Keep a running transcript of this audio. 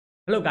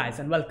Hello guys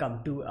and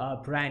welcome to a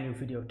brand new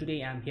video.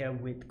 Today I'm here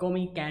with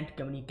Komi Can't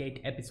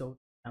Communicate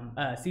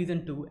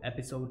season 2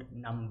 episode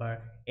number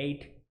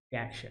 8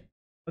 reaction.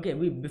 Okay,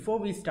 before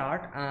we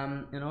start,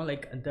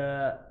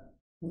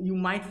 you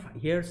might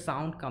hear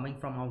sound coming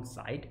from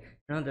outside.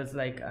 There's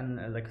like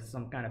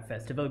some kind of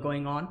festival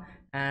going on,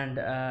 and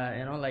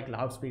like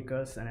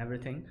loudspeakers and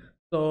everything.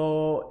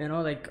 So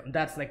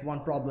that's like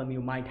one problem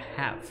you might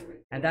have,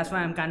 and that's why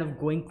I'm kind of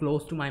going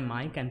close to my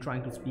mic and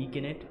trying to speak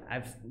in it.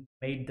 I've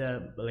made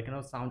the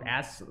sound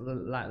as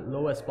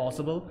low as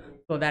possible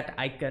so that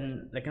I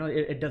can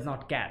it does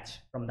not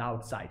catch from the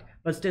outside,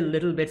 but still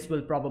little bits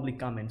will probably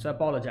come in, so I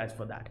apologize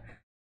for that.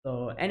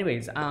 So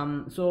anyways,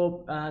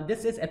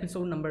 this is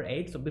episode number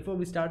 8. So before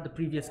we start the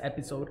previous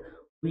episode,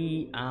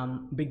 we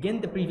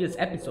begin the previous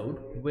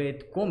episode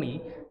with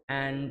Komi,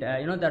 and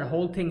that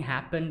whole thing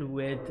happened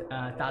with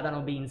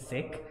Tadano being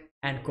sick,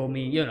 and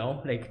Komi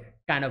like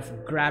kind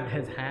of grabbed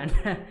his hand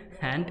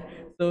hand.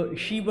 So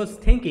she was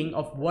thinking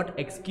of what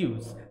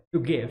excuse to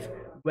give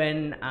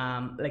when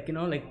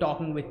like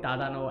talking with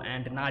Tadano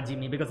and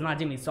Najimi, because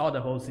Najimi saw the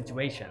whole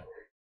situation.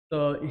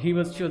 So she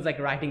was like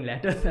writing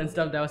letters and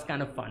stuff. That was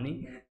kind of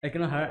funny, like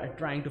her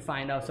trying to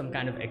find out some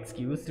kind of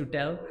excuse to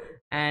tell.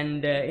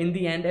 And in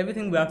the end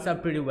everything works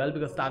out pretty well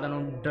because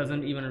Tadano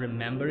doesn't even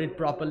remember it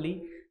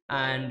properly,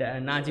 and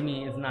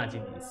Najimi is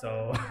Najimi,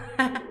 so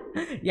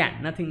yeah,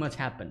 nothing much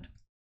happened.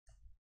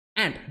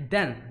 And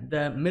then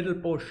the middle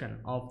portion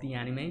of the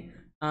anime,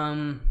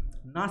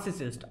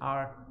 narcissist,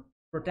 our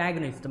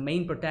protagonist, the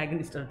main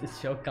protagonist of this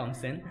show,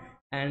 comes in.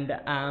 And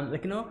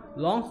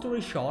long story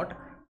short,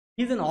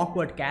 he's an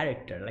awkward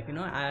character.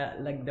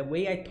 Like the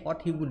way I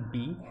thought he would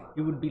be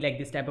like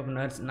this type of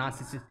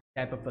narcissist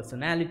type of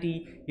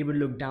personality. He would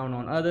look down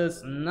on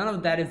others. None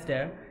of that is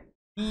there.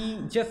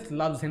 He just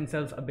loves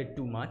himself a bit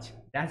too much.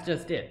 That's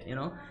just it.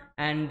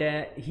 And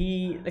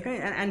he like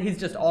and he's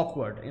just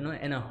awkward,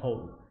 in a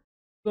whole.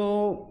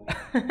 So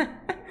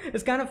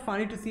it's kind of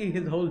funny to see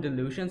his whole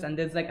delusions. And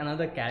there's like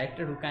another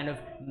character who kind of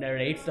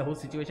narrates the whole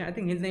situation. I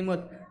think his name was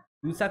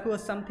Yusaku or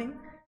something.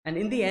 And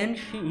in the end,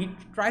 he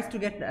tries to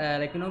get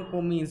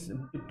Komi's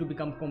to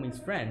become Komi's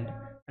friend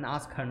and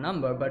ask her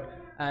number. But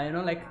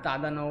like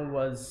Tadano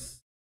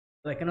was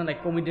like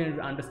Komi didn't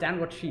understand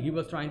what he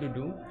was trying to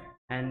do,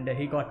 and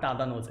he got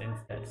Tadano's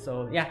instead.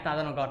 So yeah,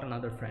 Tadano got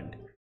another friend.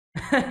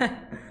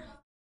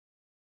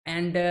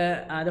 And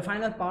the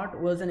final part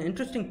was an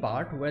interesting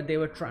part where they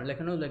were trying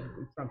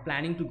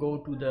planning to go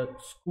to the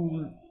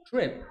school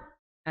trip,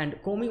 and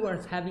Komi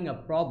was having a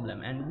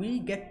problem, and we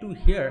get to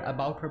hear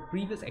about her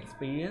previous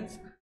experience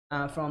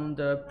from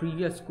the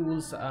previous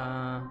school's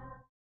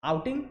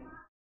outing.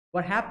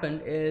 What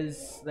happened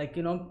is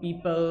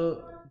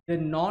people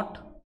did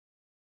not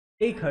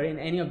take her in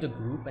any of the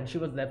group, and she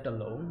was left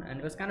alone, and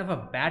it was kind of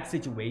a bad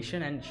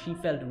situation, and she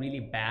felt really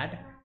bad,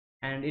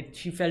 and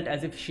she felt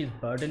as if she's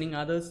burdening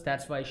others.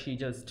 That's why she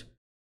just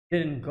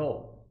didn't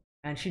go,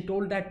 and she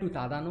told that to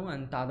Tadano,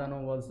 and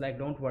Tadano was like,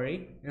 don't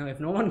worry, if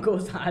no one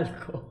goes, I'll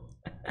go.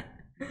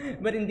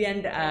 But in the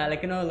end,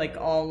 like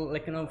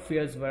all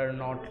fears were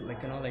not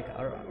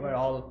were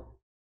all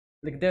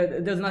like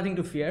there's nothing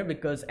to fear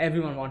because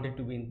everyone wanted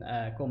to be in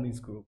Komi's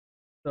group.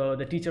 So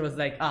the teacher was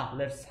like,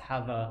 let's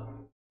have a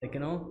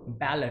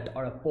ballot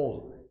or a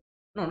poll.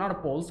 No, not a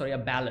poll, sorry, a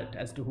ballot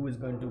as to who is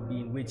going to be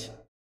in which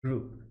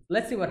group.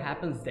 Let's see what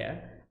happens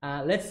there.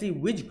 Let's see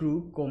which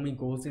group Komi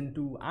goes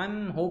into.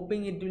 I'm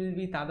hoping it will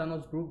be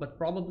Tadano's group, but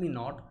probably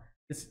not.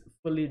 This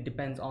fully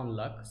depends on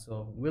luck,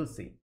 so we'll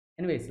see.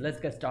 Anyways, let's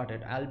get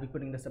started. I'll be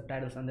putting the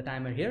subtitles on the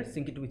timer here.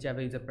 Sync it to whichever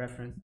is your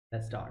preference.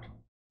 Let's start.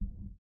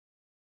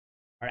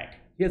 All right,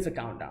 here's the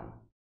countdown.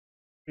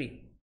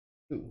 3,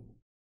 2,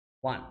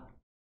 1,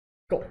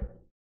 go.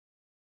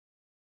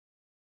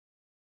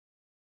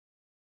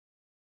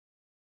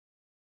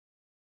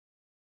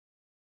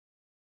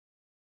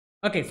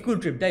 Okay, school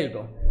trip. There you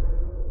go.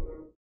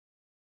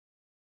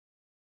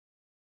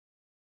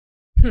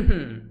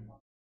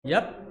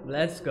 Yep,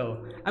 let's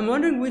go. I'm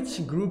wondering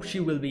which group she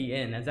will be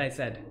in, as I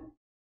said.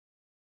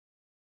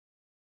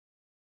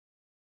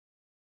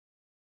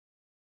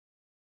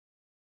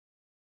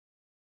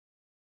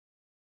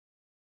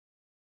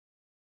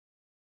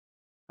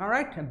 All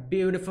right, a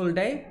beautiful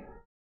day.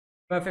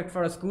 Perfect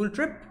for a school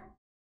trip.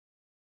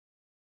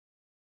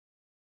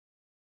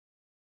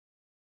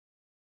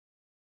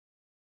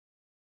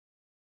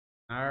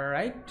 All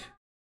right.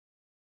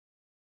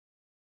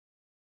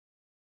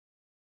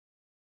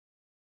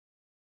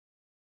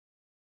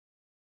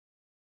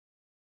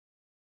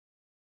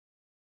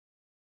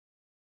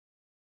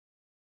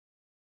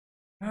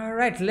 All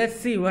right, let's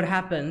see what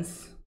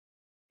happens.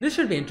 This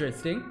should be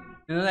interesting.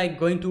 Like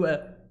going to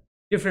a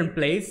different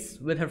place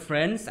with her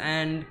friends,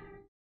 and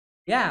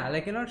yeah,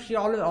 she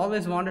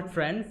always wanted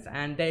friends,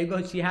 and there you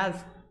go, she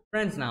has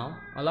friends now,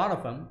 a lot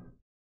of them.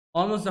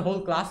 Almost the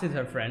whole class is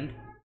her friend.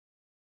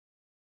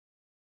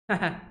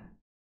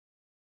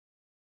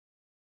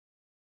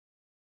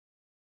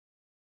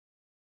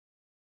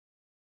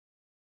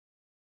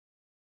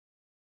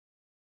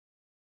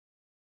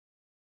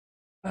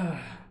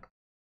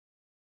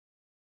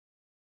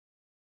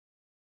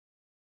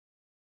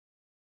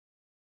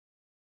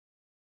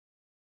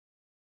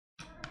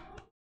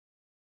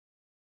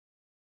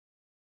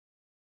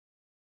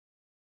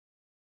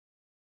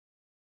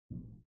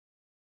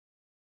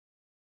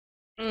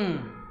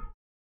 Mm.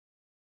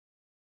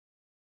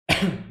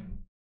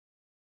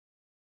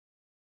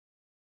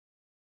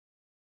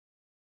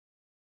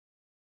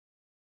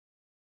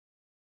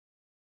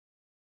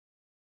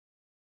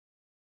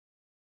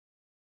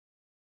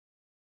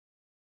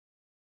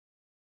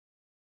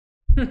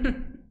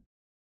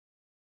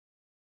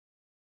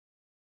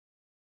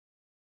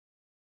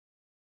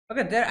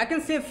 Okay, there I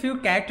can see a few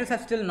characters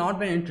have still not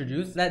been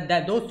introduced.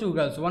 That those two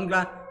girls,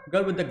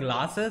 girl with the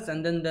glasses,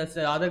 and then there's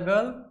the other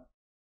girl.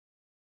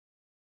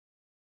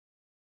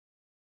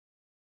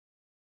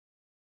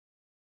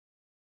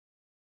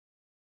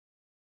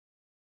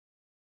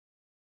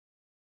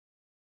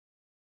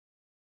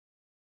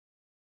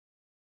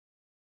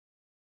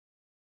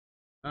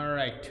 All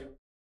right.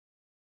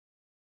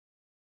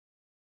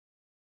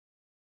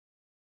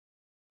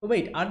 Oh,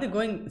 wait, are they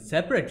going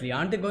separately?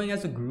 Aren't they going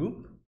as a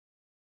group?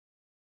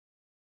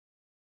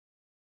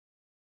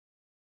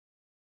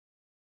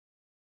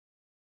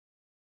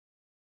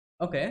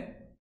 Okay.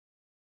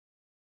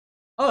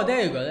 Oh,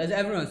 there you go.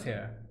 Everyone's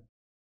here.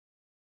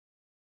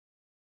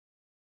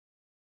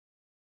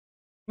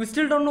 We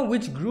still don't know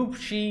which group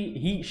she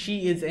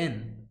is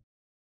in.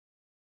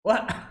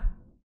 What?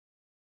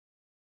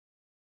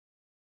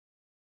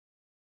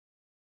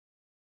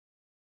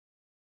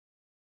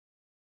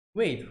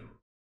 Wait,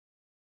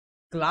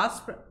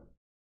 class.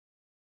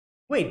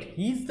 Wait,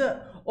 he's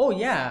the. Oh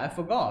yeah, I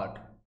forgot.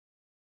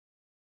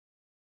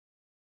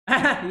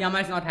 Yama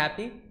is not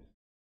happy.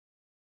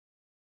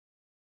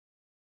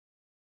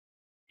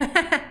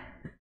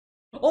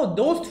 Oh,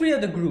 those three are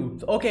the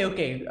groups. Okay,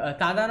 okay.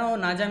 Tadano,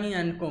 Najami,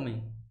 and Komi.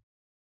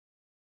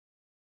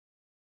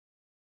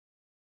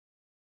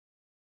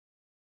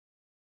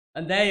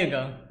 And there you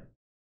go.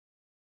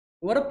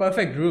 What a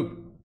perfect group.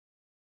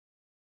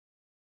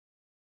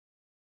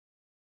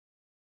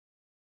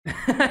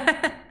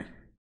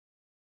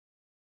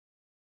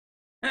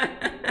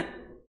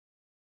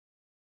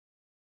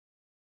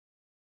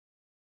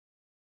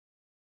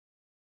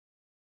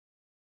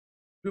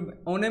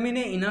 Group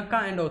Onemine,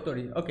 Inaka, and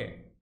Otori.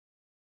 Okay.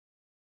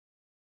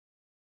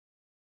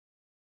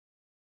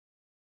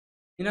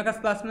 Inaka's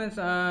classmates.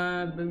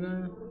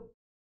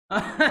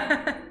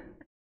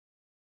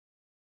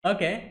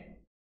 Okay.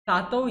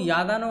 Sato,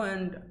 Yadano,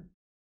 and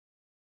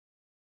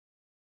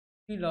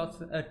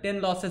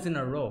 10 losses in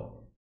a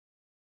row.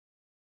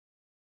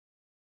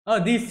 Oh,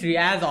 these three,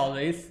 as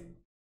always.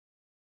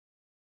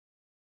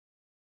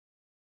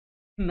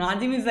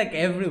 Najim is like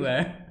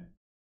everywhere.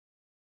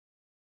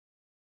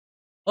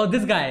 Oh,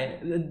 this guy.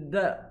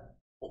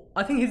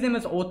 I think his name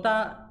is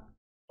Ota.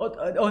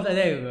 Oh,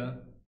 there you go.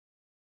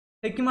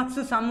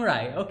 Hikimatsu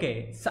Samurai.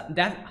 Okay.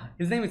 That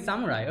his name is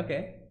Samurai.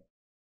 Okay.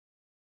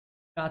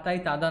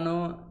 Katai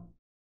Tadano.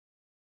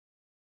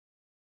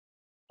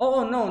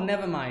 Oh, no,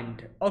 never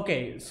mind.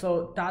 Okay,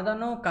 so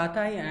Tadano,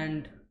 Katai,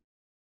 and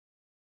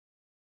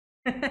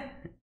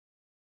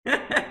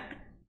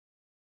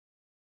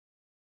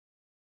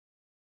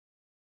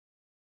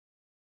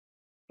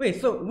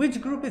wait, so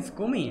which group is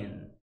Komi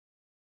in?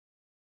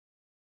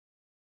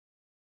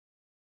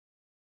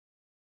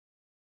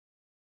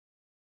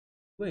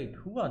 Wait,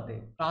 who are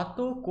they?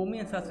 Kato, Komi,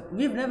 and Sasaki.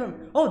 We've never.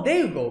 Oh,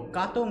 there you go.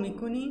 Kato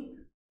Mikuni,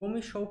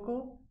 Komi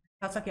Shoko,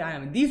 Sasaki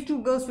Ayami. These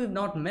two girls we've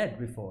not met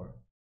before.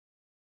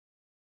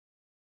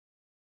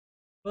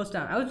 First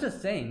time. I was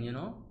just saying, you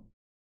know.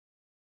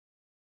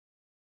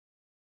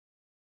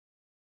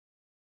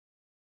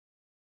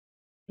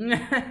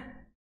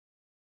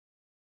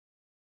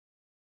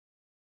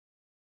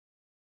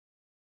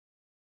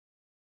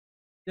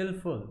 Still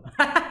full.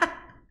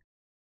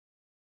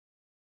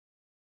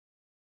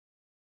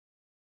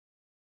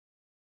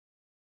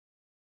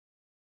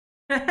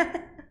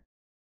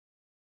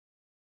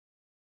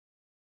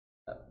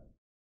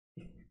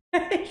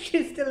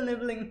 She's still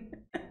nibbling.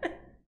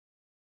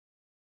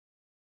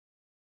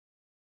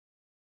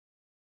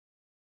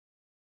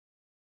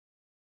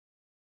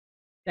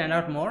 Stand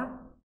out more?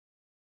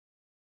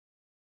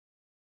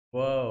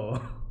 Whoa.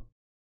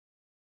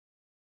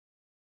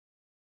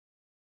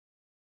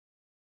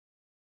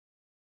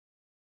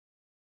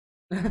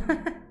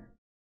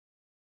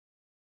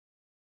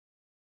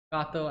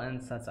 Kato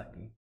and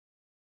Sasaki.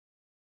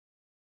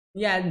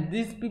 Yeah,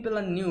 these people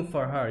are new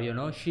for her, you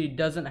know. She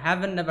doesn't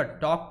haven't never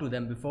talked to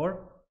them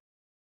before.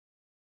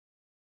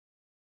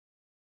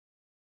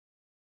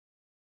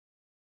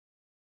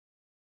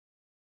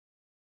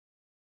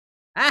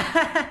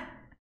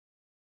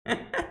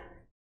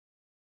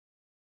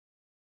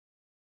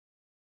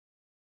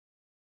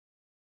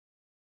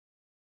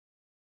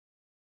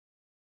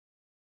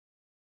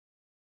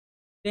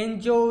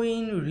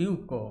 Tenjoin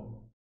Ryuko.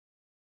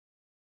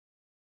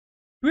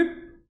 Whip.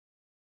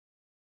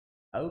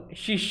 Oh,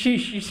 she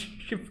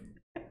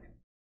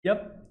yep,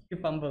 she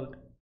fumbled.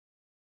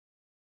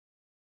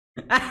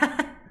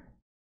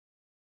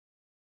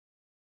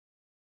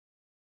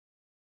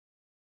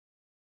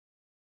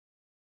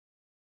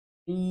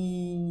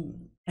 E-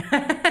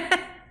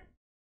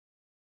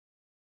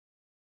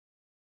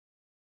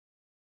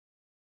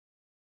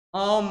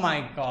 oh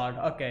my god,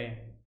 okay.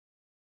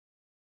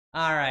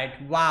 All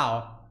right.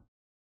 Wow.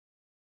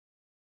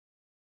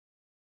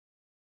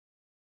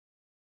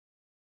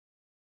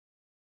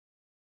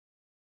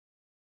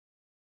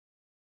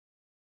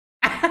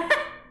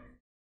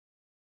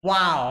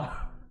 Wow.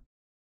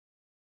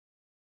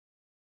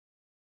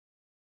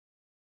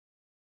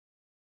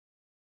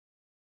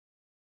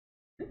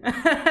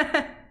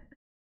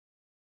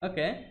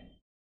 Okay.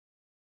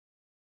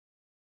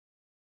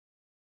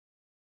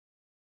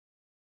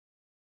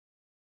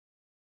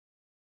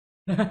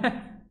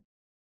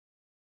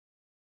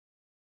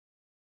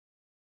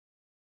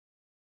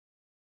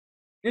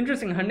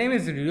 Interesting. Her name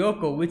is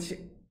Ryoko, which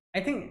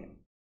I think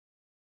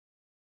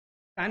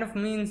kind of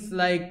means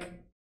like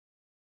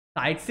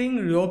sightseeing.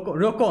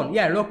 Ryokon.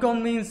 Yeah,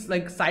 Ryokon means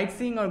like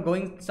sightseeing or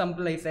going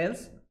someplace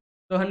else.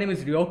 So her name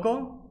is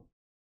Ryoko.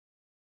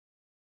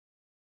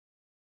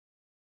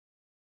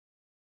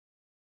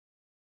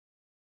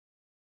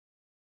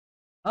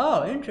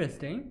 Oh,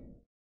 interesting.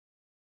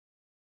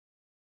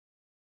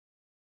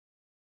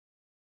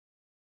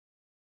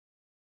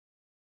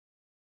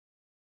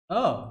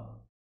 Oh,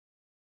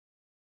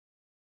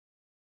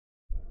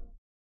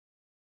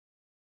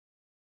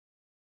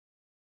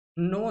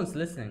 no one's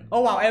listening.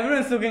 Oh wow,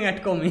 everyone's looking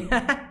at Komi.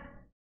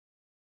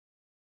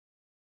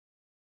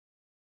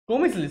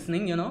 Komi's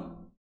listening, you know.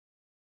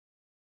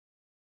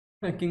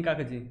 King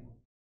Kakaji.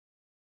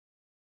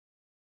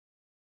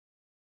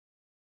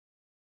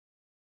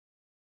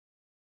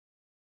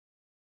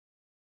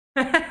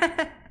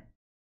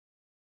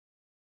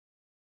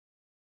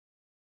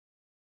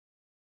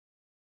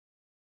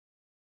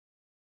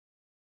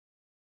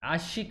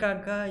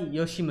 Ashikaga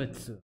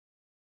Yoshimitsu.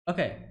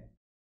 Okay,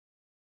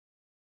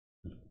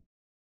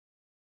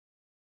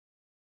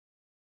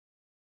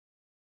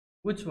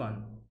 which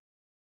one?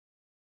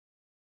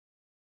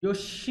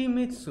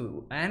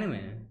 Yoshimitsu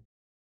anime.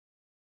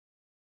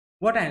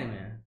 What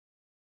anime?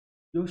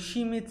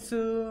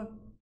 Yoshimitsu.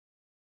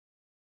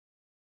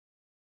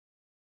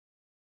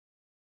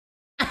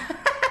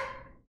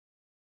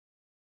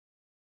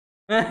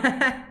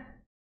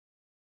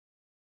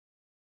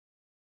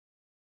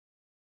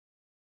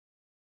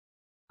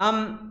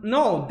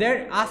 No,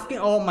 they're asking.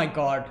 Oh my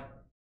god,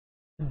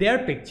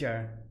 their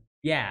picture.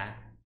 Yeah,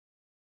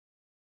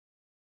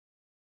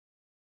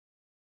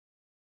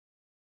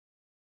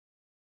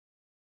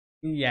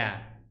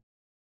 yeah.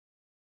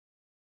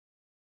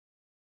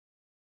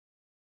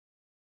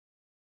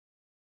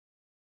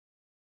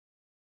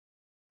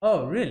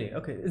 Oh, really?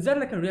 Okay. Is that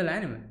like a real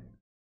anime?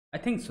 I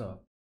think so.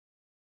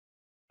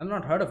 I've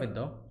not heard of it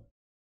though.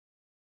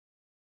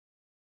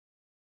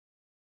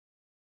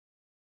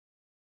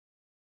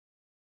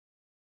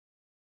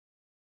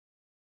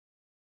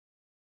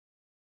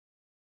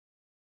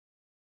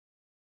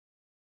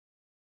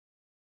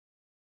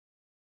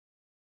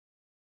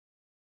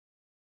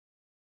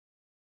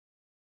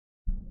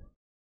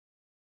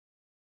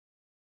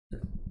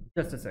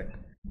 Just a sec.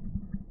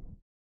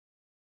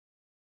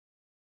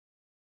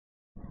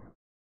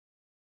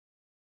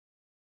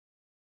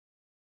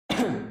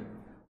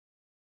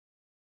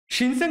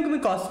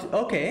 Shinsenkumi cost.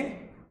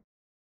 Okay.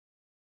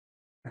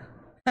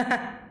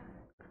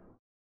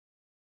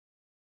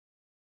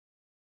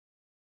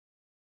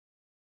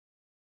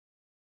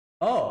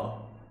 Oh.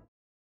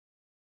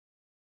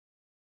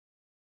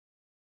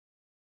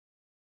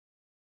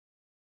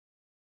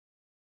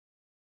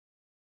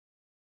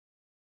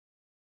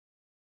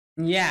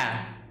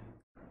 Yeah.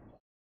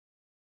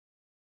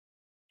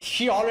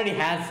 She already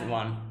has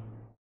one.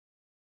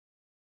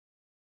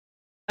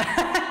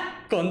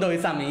 Kondo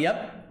Isami.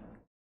 Yep.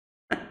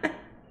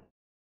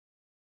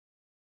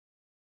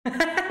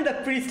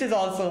 The priest is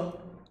also.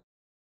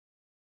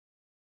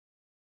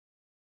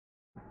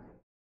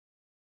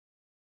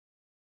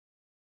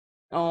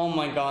 Oh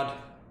my god.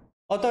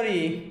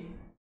 Otori.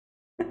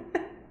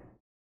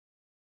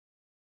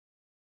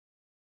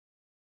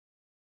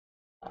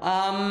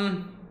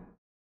 Um.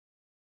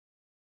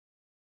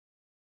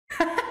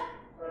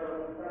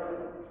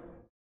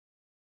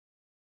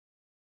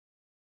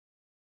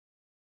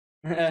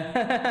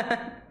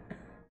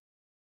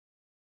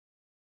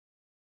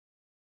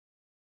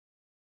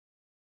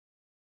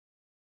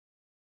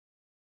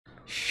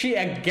 She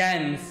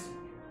against.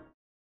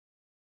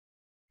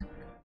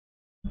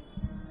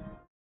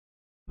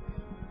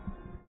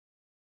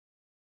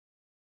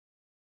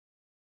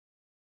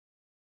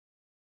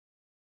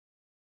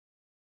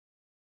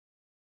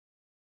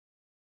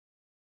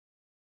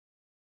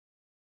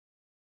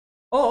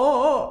 Oh,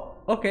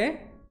 oh, oh.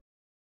 Okay.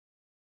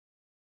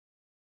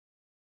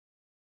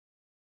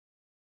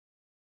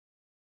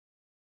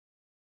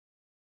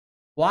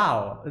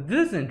 Wow.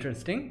 This is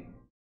interesting.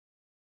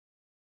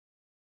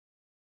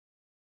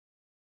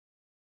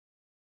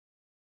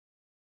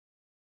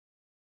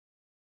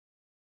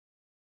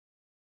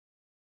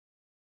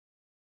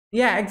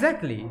 Yeah,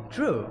 exactly.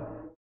 True.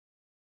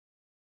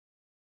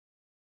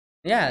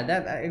 Yeah,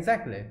 that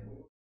exactly.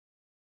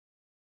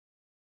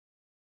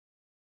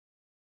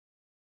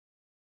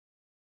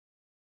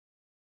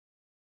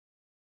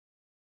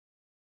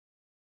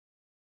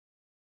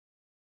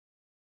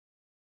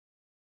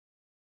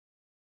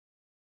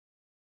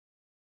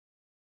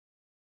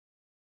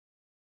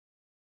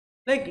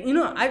 Like,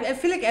 I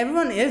feel like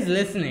everyone is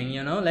listening,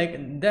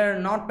 like they're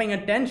not paying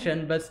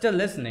attention but still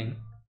listening.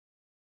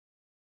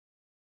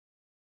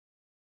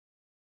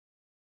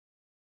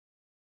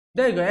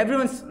 There you go,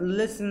 everyone's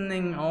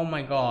listening. Oh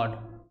my god.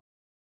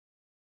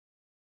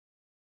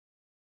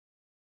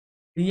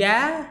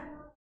 Yeah.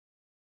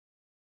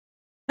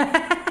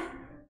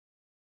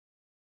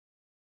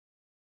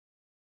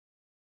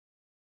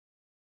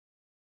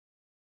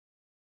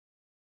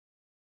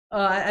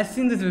 I've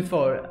seen this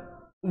before.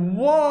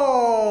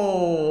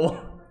 Whoa.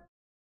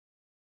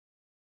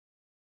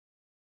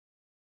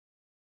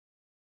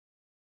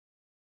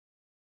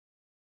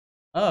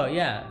 Oh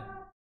yeah.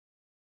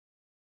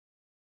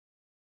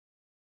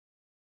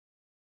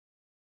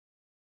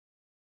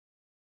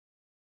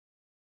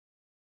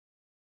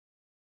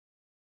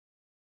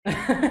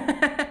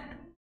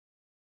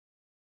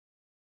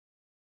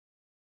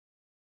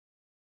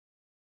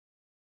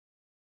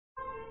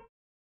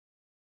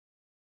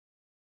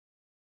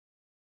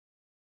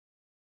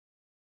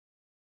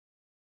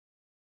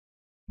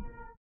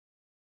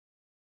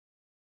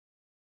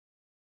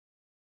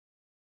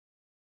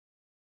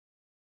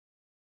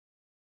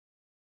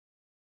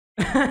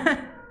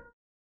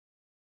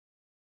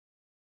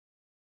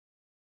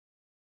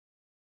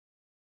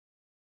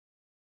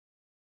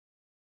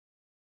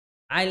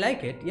 I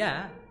like it,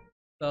 yeah.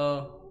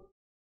 So,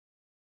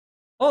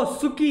 oh,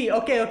 Suki.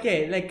 Okay,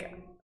 okay. Like,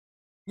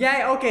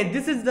 yeah, okay.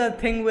 This is the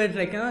thing with,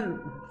 like,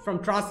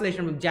 from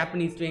translation from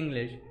Japanese to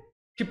English.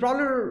 She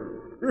probably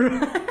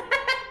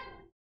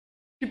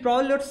she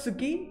probably wrote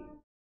Suki,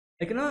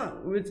 like,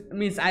 which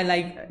means I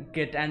like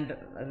it, and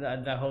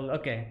the whole.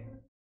 Okay.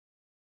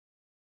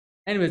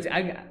 Anyways,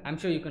 I'm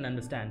sure you can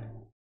understand.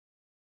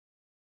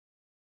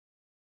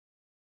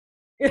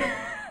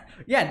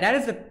 Yeah, that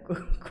is the.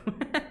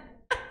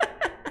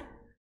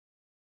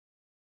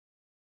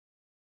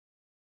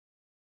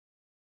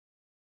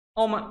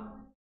 Oh my.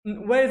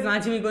 Where is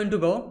Najimi going to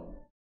go?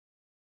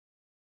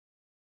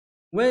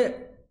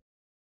 Where?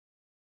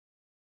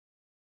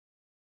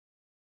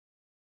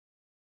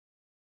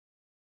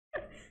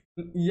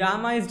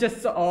 Yama is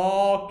just so.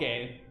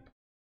 Okay.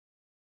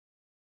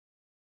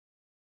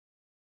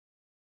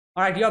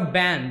 All right, you're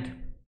banned.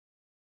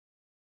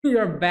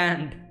 You're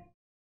banned.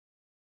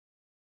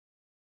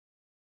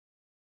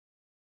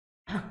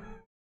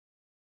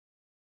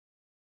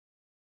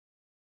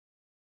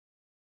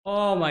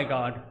 Oh my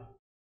god.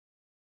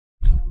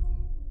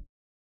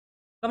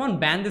 Someone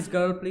ban this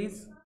girl,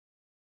 please.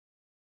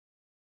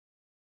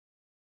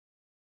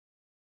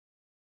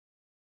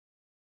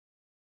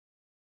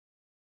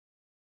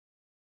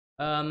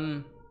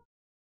 Um,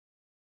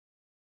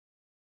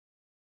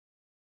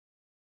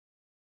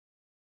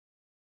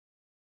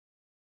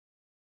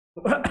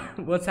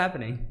 what's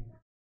happening?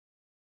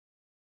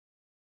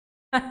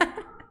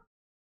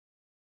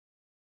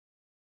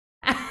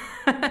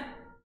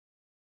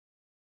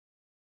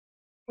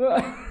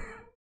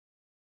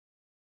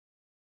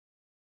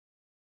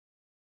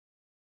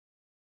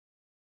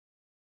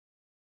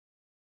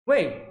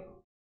 Wait.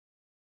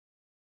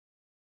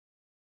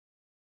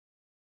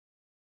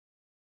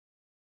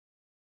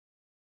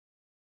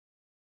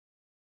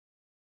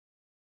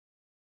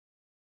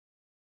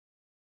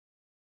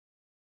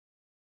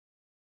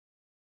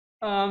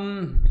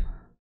 Um.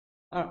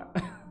 uh,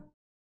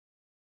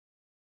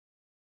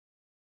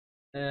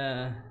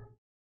 uh,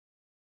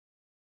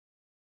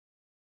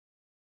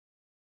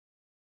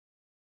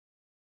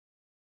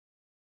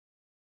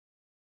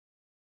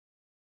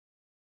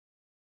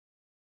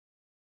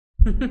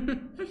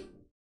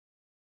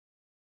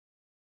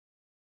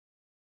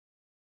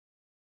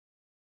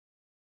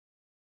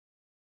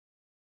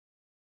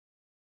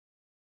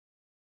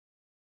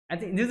 I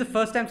think this is the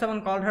first time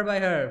someone called her by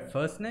her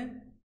first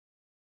name.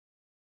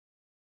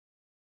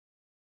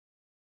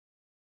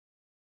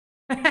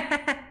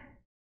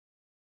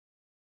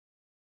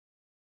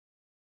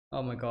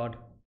 Oh my god.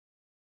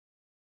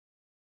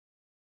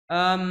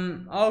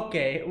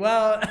 Okay.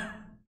 Well,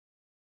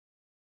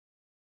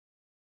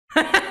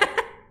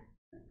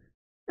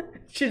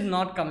 she's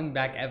not coming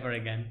back ever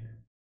again.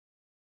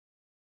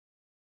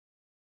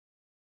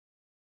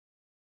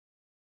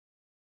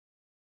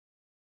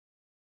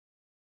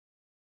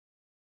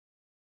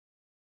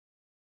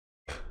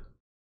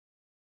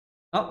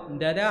 Oh,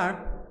 there they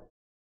are.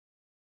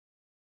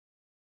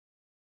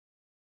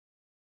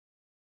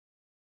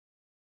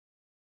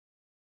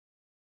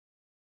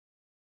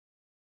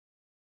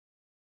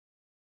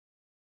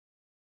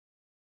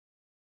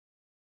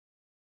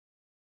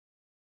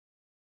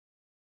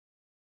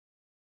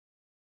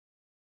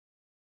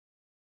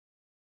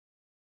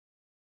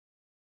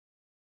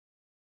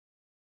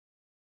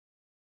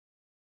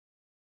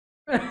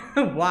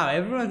 Wow,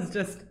 everyone's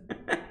just.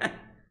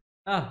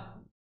 Oh,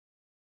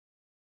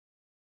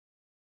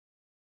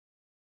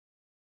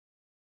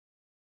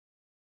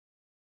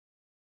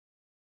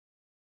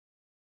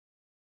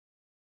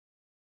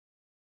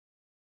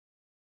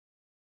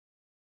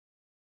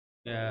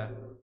 yeah.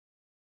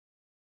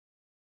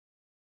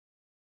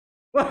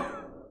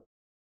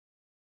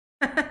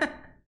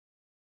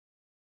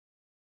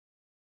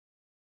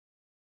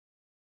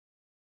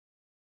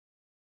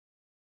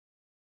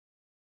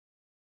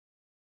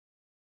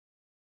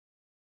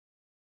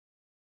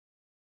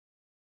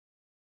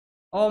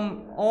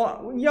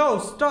 Oh, yo,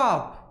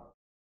 stop.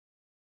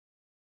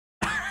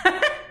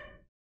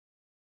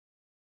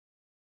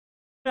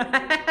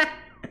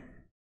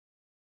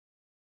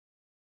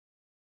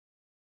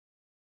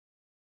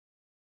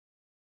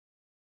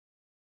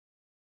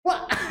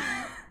 What?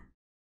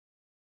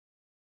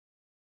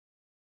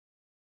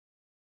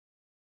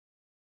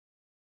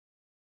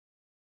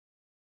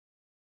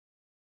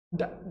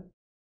 D-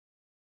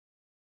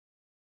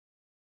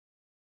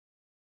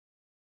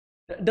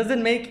 does it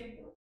make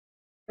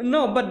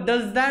no? But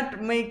does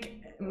that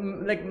make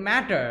like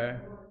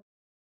matter?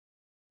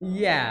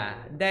 Yeah,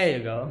 there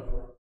you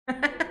go.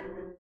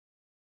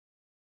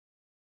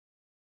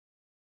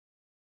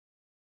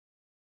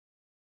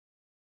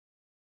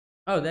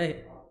 Oh,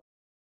 they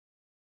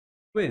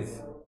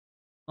quiz,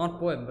 not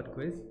poem, but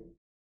quiz.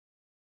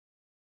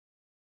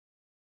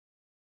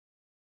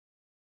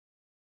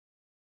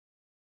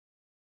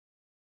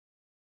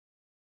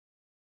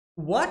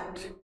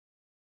 What?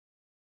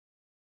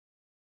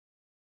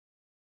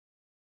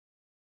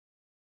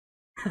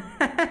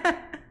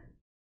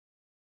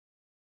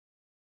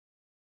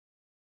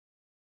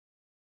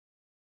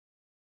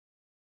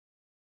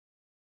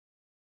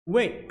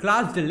 Wait,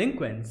 class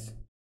delinquents.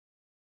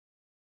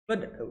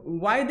 But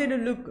why did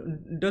it look?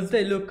 Does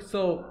they look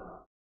so?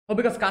 Oh,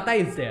 because Kata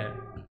is there.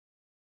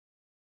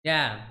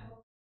 Yeah,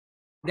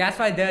 that's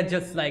why they're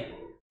just like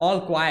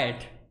all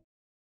quiet.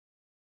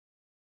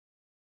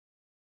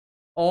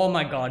 Oh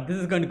my god, this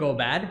is going to go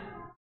bad.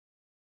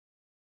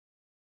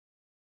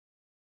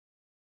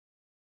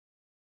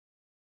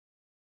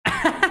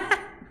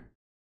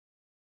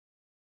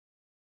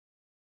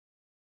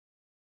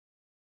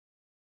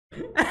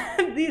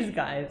 These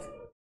guys.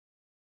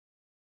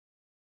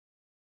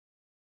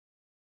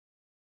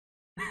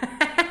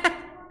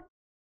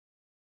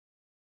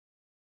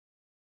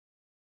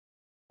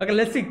 Okay,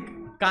 let's see.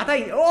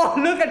 Katai. Oh,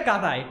 look at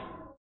Katai.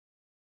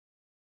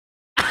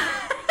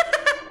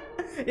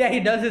 Yeah,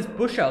 he does his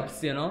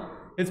push-ups.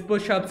 His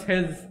push-ups,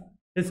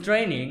 his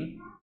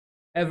training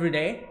every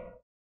day.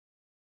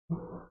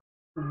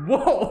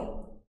 Whoa.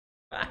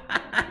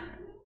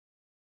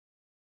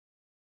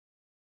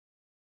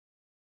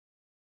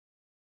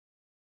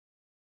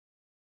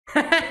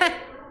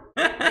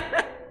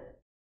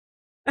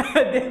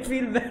 They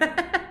feel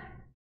bad.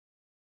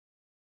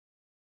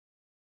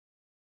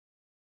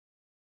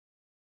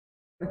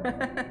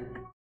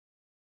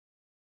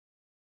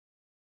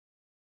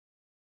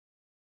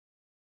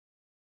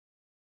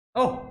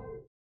 Oh,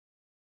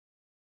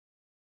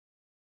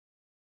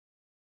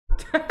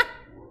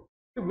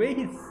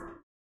 wait.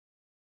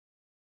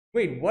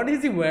 Wait, what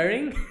is he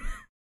wearing?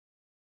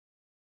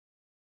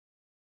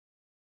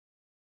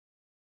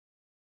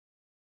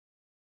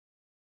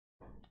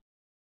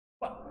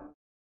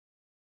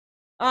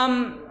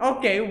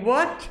 Okay,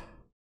 what?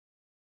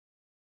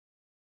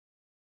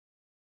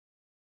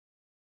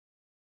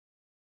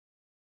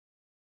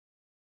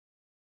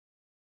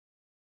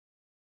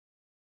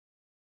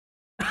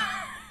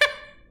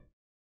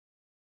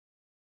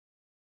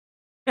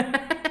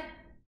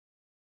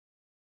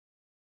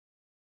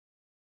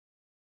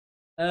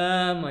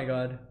 Oh my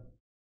god.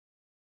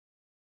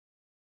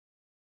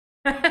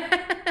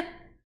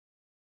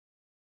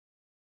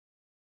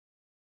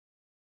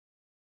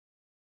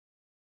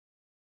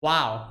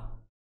 Wow.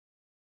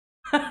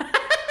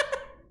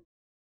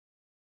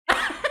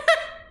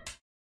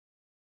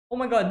 Oh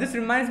my god, this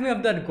reminds me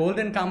of that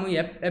Golden Kamuy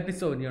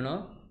episode.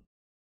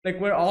 Like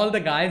where all the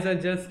guys are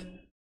just,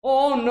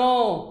 oh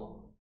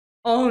no,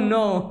 oh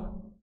no.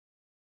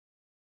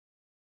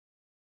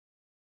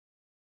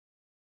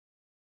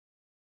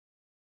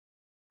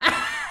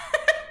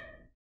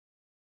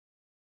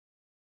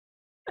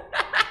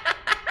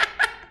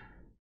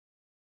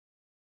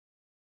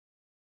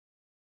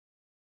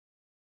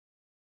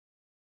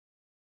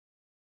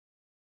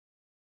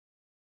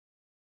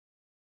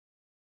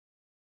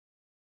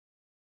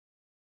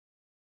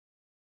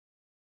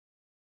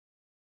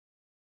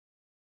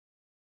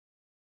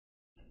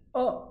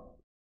 Oh.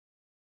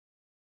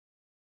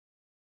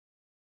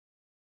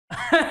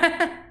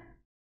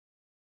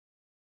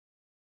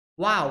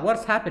 Wow,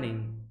 what's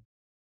happening?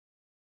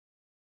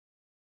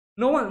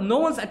 No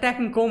one's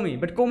attacking Komi,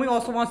 but Komi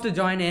also wants to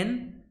join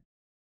in.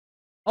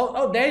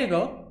 Oh, there you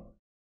go.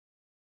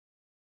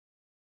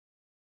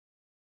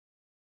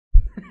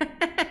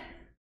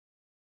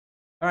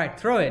 All right,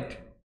 throw it.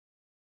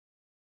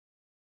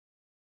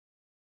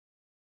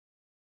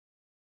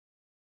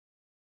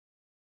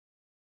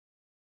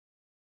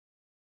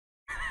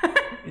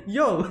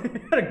 Yo,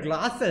 your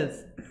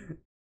glasses.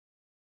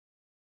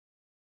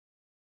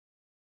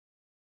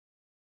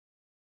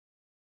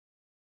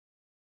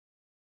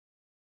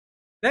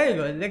 There you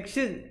go. Like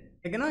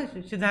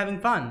she's having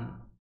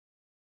fun.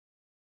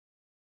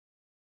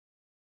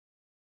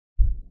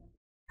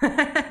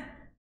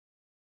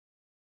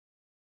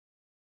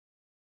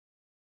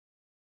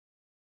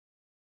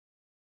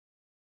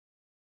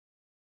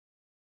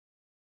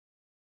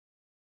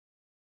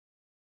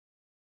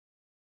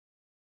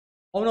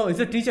 Oh no, is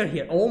the teacher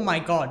here? Oh my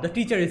god, the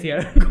teacher is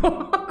here.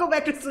 Go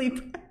back to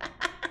sleep.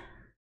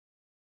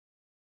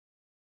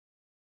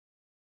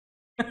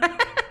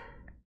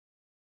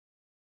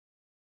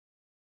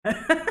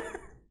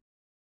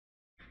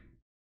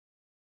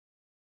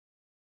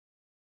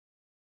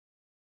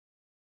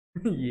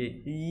 Yeah,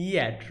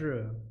 yeah,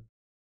 true.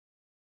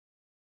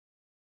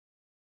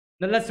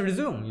 Now let's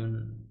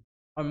resume,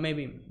 or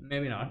maybe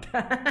not.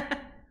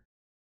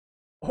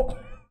 Oh.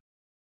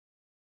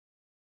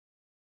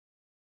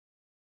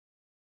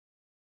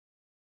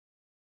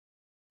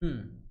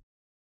 Hmm.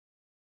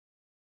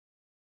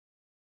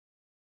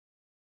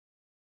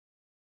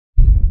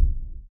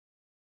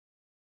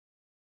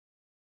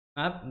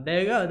 Up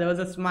there you go. There was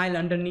a smile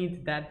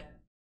underneath that,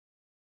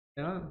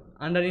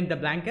 underneath the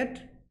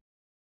blanket.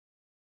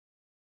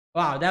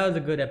 Wow, that was a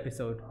good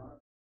episode.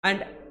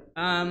 And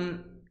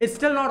it's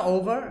still not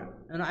over.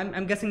 And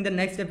I'm guessing the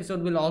next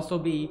episode will also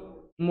be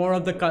more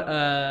of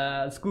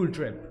the school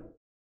trip.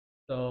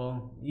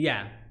 So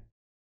yeah.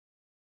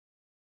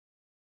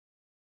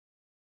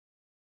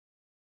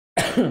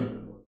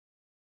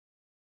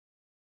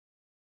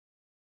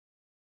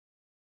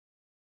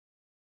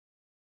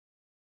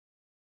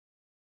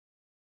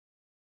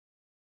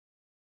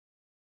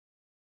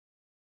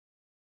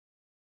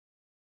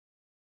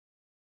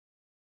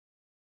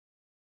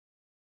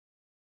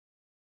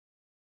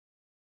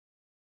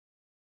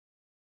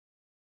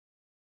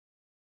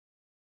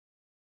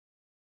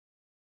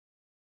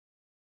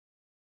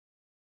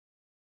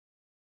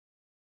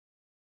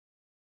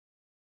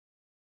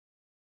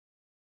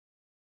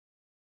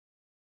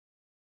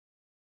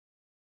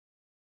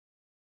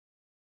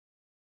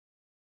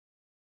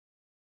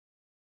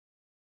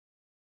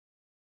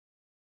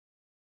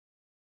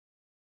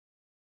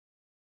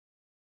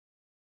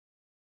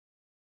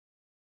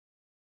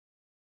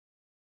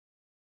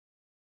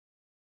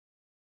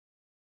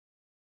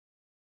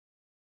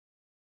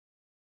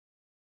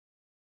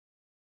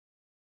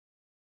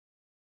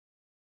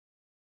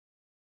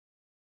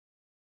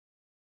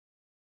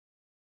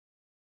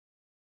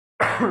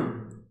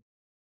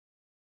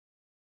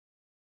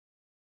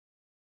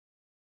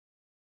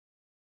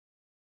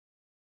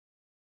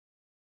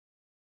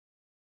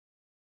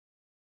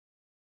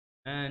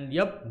 And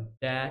yep,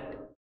 that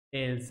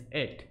is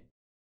it.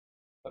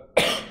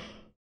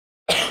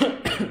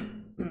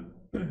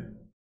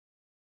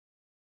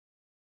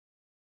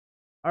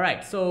 All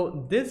right,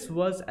 so this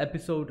was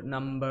episode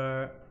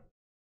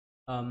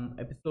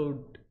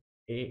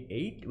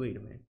 8. Wait a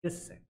minute, just a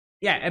second.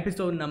 Yeah,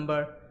 episode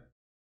number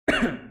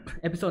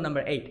episode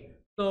number 8.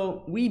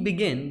 So we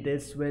begin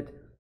this with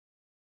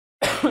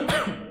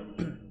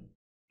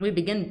we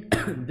begin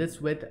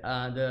this with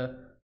the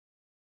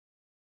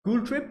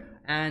school trip,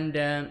 and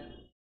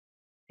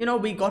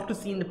we got to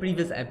see in the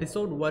previous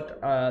episode what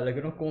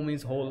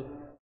Komi's whole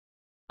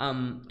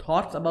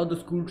thoughts about the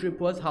school trip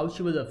was, how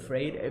she was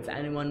afraid if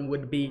anyone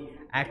would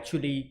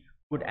actually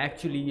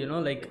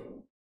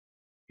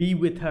be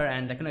with her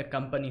and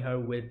accompany her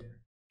with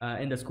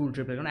in the school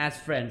trip, as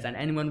friends, and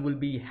anyone will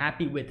be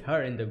happy with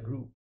her in the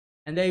group.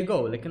 And there you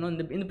go, in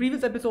the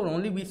previous episode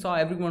only, we saw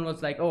everyone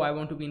was like, oh, I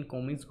want to be in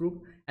Komi's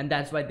group, and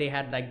that's why they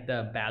had like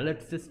the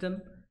ballot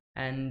system.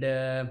 And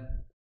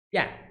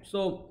yeah,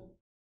 so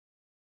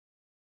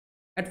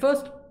at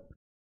first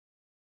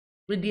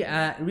we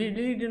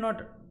really did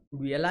not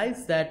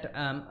realize that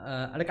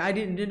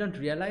did not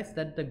realize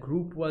that the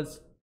group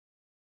was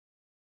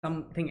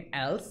something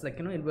else.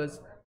 It was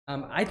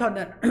I thought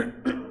that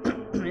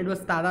it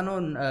was Tadano,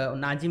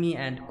 Najimi,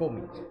 and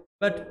Komi.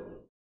 But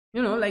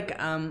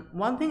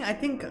one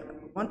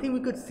thing we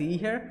could see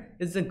here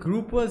is the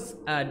group was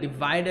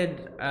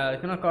divided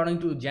according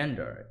to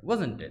gender,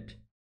 wasn't it?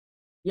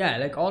 Yeah,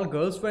 like all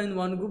girls were in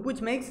one group, which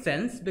makes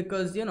sense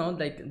because they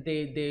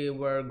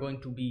were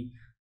going to be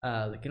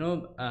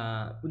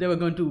they were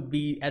going to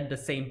be at the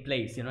same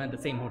place, at the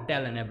same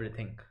hotel and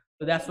everything.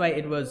 So that's why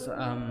it was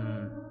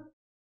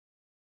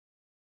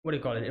what do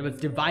you call it, it was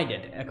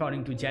divided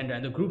according to gender,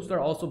 and the groups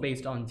were also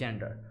based on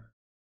gender.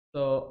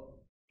 So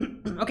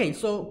okay,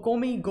 so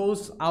Komi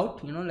goes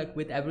out,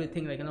 with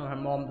everything, her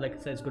mom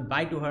says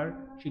goodbye to her.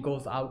 She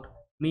goes out,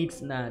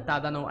 meets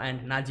Tadano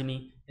and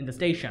Najimi in the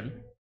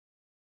station,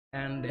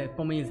 and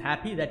Komi is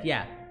happy that,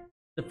 yeah,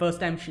 the first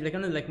time she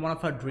one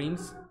of her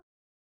dreams,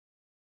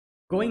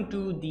 going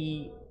to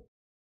the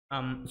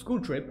school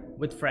trip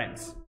with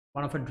friends,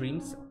 one of her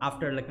dreams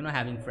after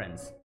having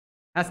friends,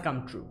 has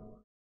come true.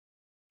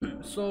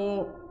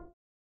 So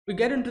we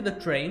get into the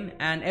train,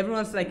 and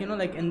everyone's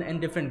in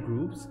different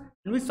groups,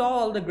 and we saw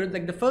all the groups.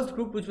 Like the first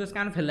group, which was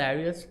kind of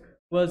hilarious,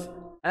 was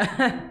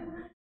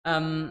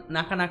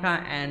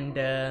Nakanaka and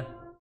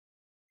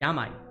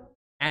Yamai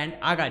and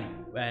Agari.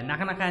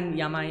 Nakanaka and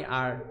Yamai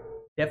are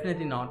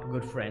definitely not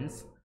good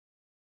friends.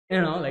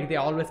 They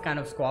always kind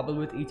of squabble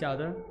with each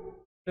other.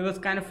 It was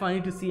kind of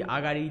funny to see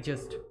Agari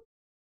just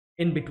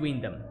in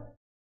between them,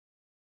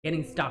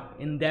 getting stuck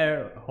in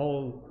their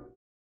whole,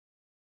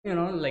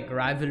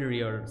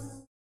 rivalry or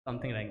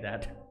something like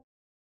that.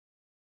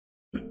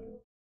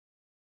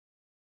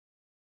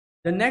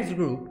 The next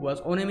group was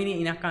Onemini,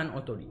 Inaka, and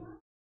Otori.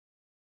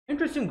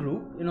 Interesting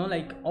group,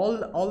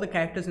 all the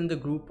characters in the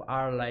group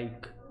are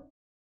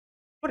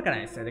what can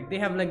I say? Like they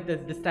have like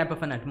this type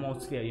of an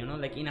atmosphere, you know.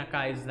 Like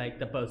Inaka is like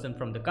the person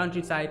from the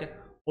countryside.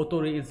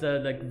 Otori is a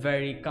like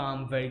very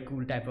calm, very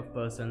cool type of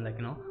person, like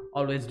you know,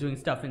 always doing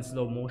stuff in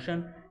slow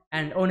motion.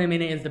 And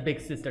Onemine is the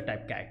big sister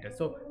type character.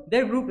 So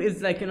their group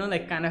is like you know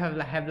like kind of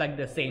have like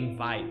the same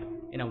vibe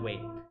in a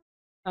way.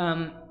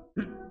 Um,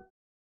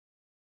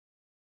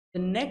 the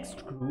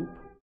next group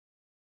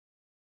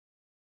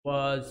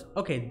was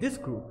okay. This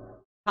group,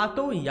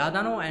 Sato,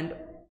 Yadano, and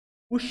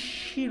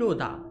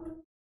Ushiroda.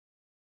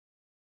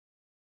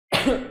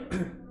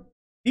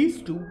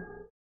 These two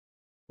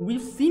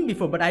we've seen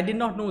before, but I did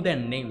not know their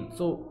name.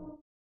 So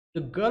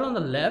the girl on the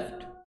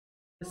left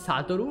is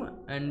Satoru,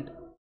 and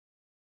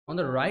on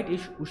the right is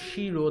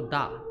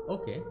Ushiroda.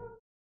 Okay,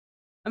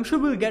 I'm sure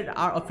we'll get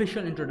our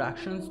official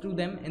introductions to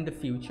them in the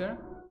future.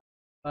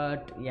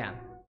 But yeah,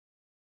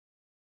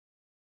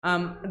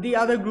 the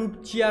other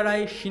group,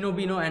 Chiarai,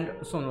 Shinobino, and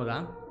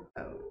Sonoda.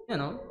 You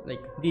know,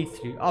 like these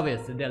three,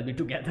 obviously they'll be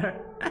together.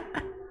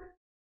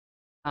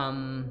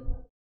 um.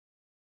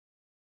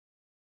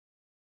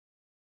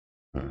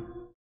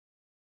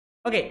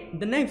 Okay,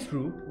 the next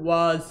group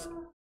was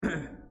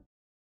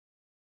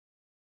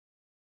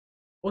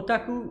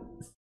Otaku,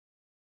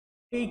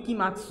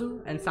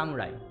 Seikimatsu, and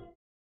Samurai.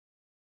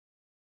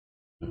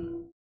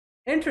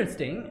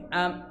 Interesting.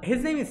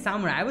 His name is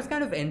Samurai. I was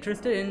kind of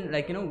interested in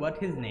like you know what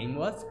his name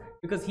was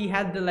because he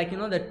had the like you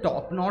know the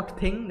top knot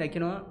thing like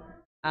you know.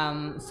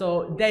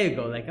 So there you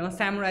go. Like you know,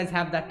 samurais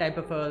have that type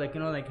of a like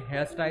you know like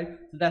hairstyle.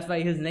 So that's why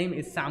his name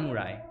is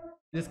Samurai.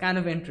 It's kind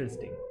of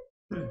interesting.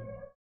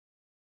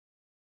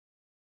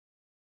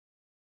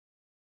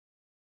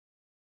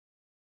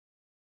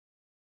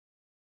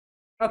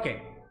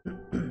 Okay.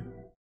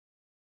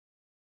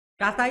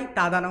 Katai,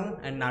 Tadano,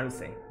 and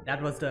Naruse.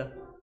 That was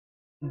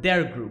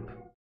their group.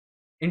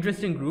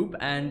 Interesting group,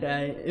 and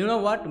you know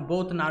what?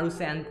 Both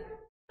Naruse and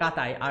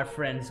Katai are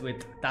friends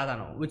with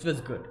Tadano, which was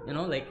good. You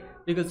know, like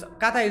because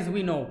Katai is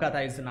we know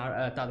Katai is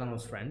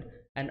Tadano's friend,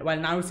 and while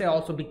Naruse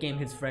also became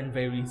his friend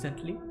very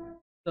recently.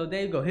 So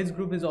there you go. His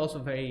group is also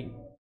very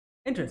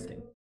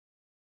interesting.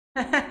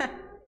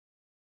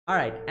 All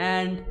right,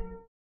 and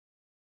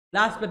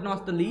last but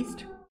not the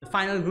least, the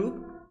final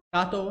group: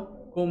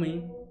 Kato,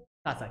 Komi,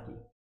 Sasaki.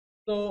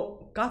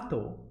 So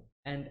Kato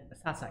and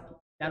Sasaki.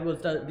 That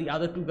was the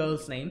other two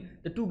girls' name.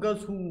 The two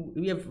girls who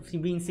we have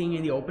been seeing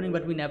in the opening,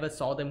 but we never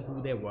saw them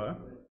who they were.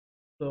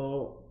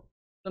 So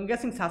I'm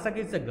guessing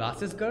Sasaki is the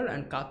glasses girl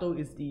and Kato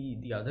is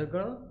the other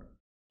girl.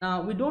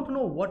 Now we don't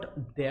know what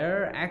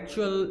their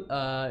actual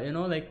you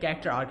know like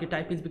character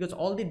archetype is because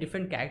all the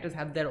different characters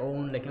have their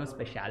own like you know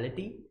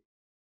speciality.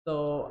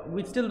 So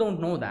we still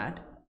don't know that.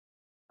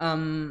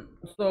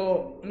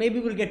 So maybe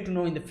we'll get to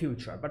know in the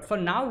future. But for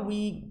now,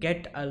 we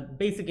get a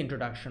basic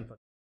introduction for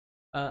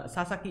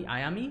Sasaki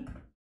Ayami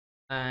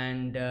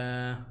and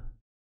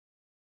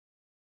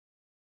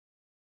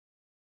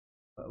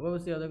what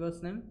was the other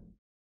girl's name?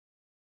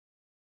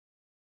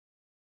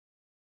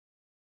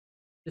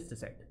 Just a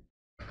sec.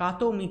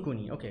 Kato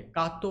Mikuni. Okay,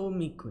 Kato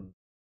Mikuni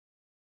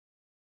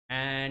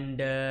and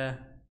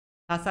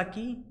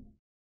Sasaki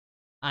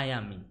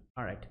Ayami.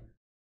 All right.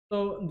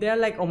 So they're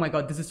like, oh my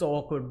god, this is so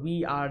awkward.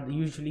 We are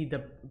usually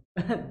the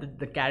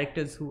the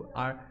characters who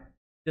are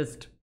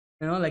just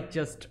you know like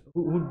just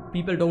who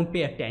people don't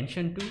pay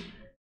attention to.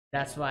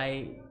 That's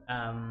why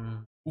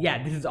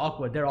yeah, this is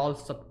awkward. They're all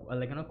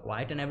like you know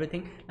quiet and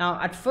everything. Now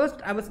at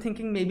first I was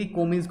thinking maybe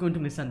Komi is going to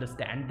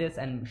misunderstand this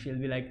and she'll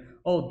be like,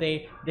 oh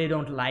they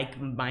don't like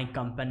my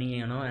company,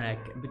 you know, and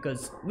like,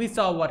 because we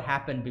saw what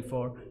happened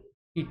before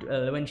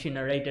when she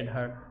narrated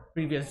her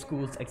previous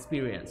school's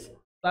experience.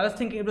 So I was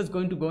thinking it was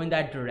going to go in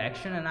that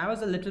direction, and I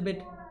was a little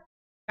bit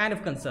kind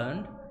of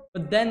concerned.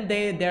 But then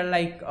they're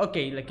like,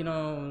 okay, like you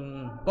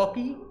know,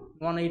 Pocky,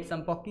 wanna eat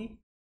some Pocky?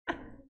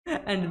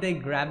 And they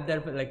grab their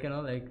like you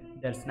know like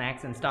their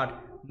snacks and start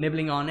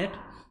nibbling on it.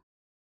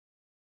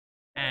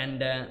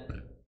 And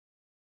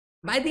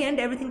by the end,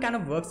 everything kind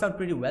of works out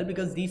pretty well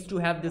because these two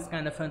have this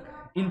kind of an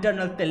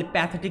internal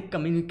telepathic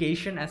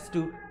communication as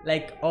to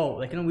like, oh,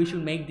 like you know, we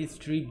should make this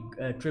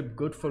trip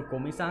good for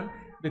Komi-san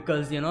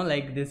because you know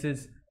like this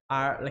is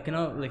are like you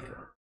know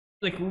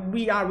like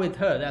we are with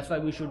her, that's why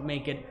we should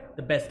make it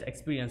the best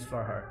experience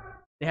for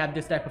her. They have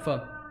this type of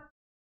a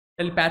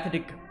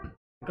telepathic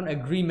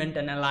agreement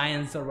and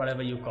alliance or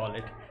whatever you call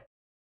it.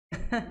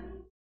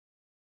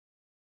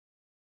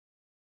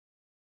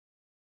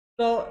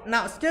 So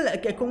now still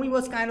Komi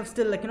was kind of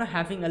still like you know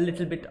having a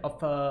little bit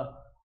of a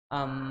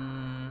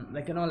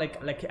like you know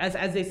like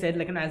as they said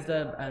like you know, as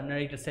the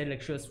narrator said,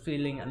 like she was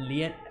feeling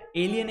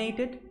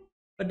alienated,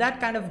 but that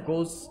kind of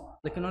goes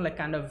like you know like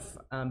kind of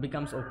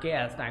becomes okay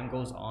as time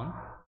goes on,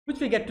 which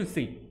we get to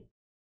see.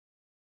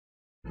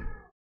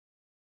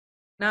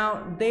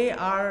 Now they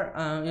are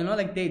you know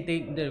like they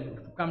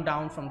come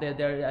down from there,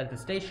 they're at the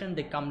station,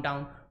 they come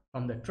down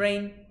from the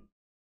train,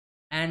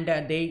 and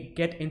they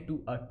get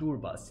into a tour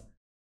bus.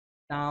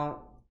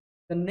 Now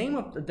the name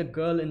of the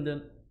girl in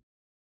the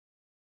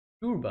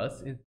tour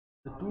bus is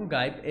the tour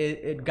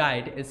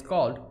guide is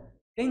called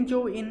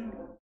Tenjo in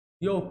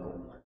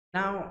Yoko.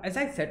 Now, as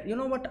I said, you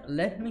know what?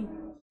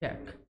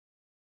 Check.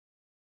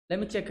 Let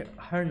me check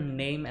her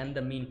name and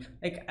the meaning.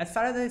 Like, as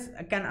far as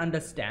I can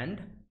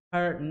understand,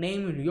 her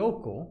name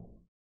Ryoko,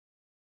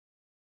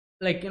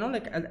 like,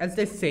 like as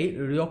they say,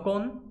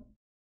 Ryokon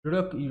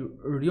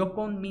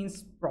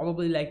means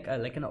probably like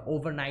an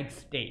overnight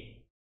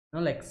stay,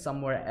 like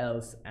somewhere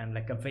else, and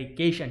like a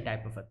vacation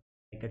type of a,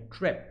 like a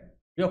trip.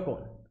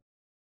 Ryokon.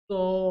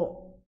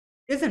 So,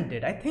 isn't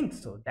it? I think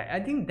so.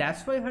 I think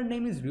that's why her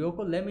name is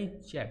Ryoko. Let me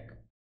check.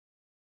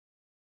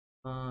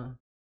 Uh,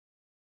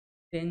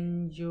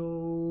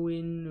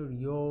 Tenjoin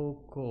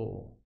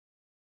Ryoko.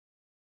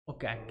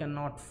 Okay, I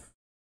cannot.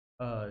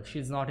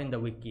 She's not in the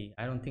wiki.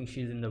 I don't think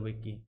she's in the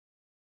wiki.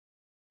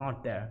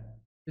 Not there.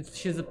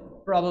 She's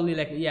probably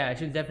like, yeah,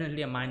 she's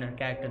definitely a minor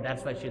character.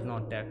 That's why she's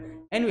not there.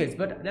 Anyways,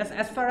 but that's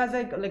as far as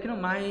like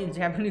my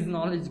Japanese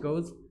knowledge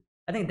goes.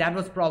 I think that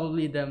was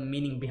probably the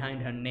meaning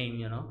behind her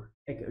name.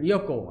 Like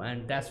Ryoko,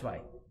 and that's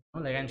why.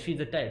 Like, and she's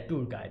a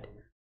tour guide.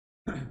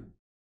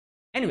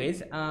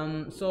 Anyways,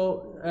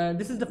 so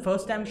this is the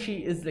first time she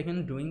is like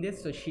doing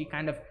this, so she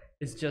kind of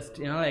is just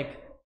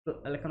like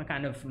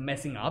kind of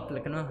messing up,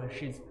 like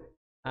she's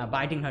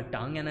biting her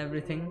tongue and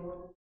everything,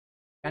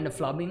 kind of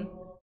flubbing.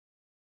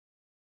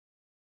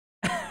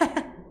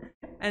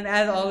 And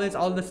as always,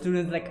 all the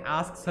students like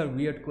asks her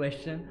weird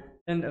question.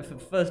 And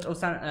first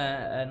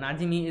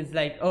Najimi is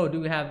like, oh,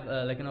 do we have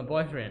like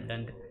boyfriend?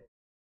 And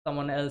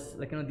someone else,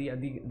 like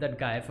that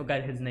guy, I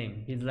forgot his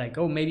name, he's like,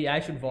 oh, maybe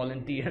I should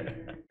volunteer.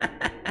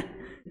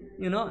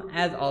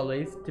 As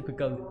always,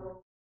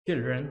 typical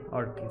children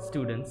or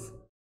students.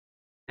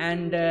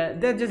 And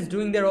they're just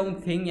doing their own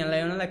thing,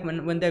 and like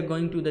when they're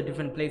going to the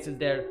different places,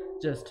 they're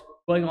just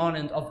going on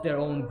and of their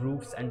own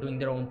groups and doing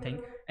their own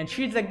thing. And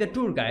she's like the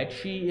tour guide.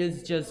 She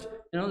is just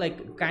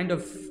like kind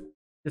of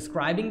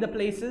describing the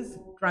places,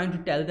 trying to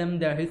tell them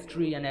their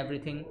history and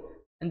everything.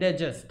 And they're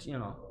just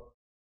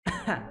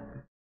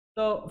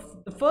so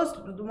the first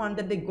one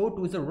that they go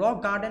to is a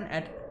rock garden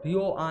at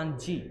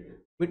Ryoanji,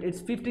 with its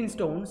 15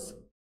 stones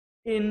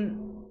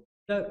in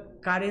the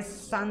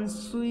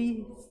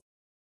Karesansui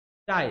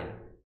style.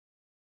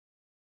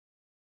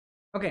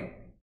 Okay.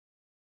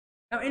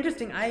 Now,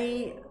 interesting.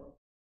 I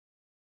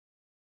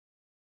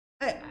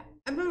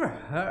I've never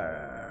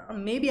heard, or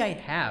maybe I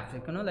have.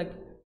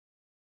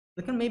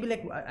 Maybe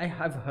like I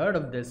have heard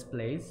of this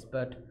place,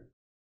 but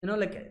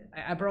like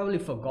I probably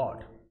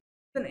forgot.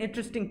 It's an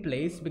interesting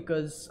place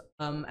because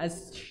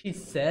as she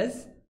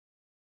says,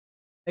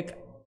 like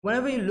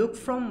whenever you look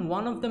from,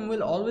 one of them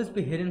will always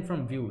be hidden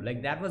from view.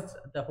 Like that was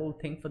the whole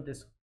thing for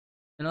this.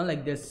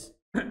 Like this.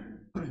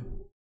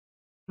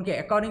 Okay,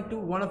 according to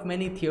one of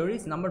many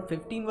theories, number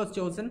 15 was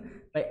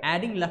chosen by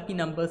adding lucky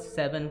numbers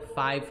 7,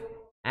 5,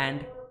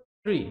 and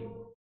 3.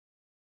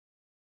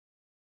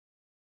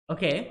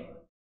 Okay,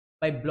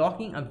 by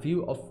blocking a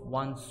view of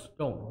one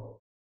stone.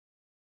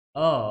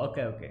 Oh,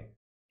 okay, okay.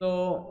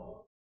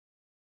 So,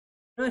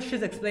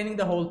 she's explaining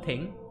the whole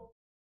thing.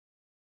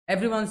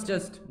 Everyone's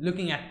just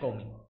looking at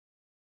Komi.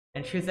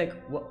 And she's like,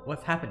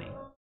 what's happening?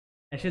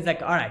 And she's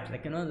like, all right,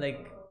 like,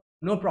 like,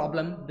 no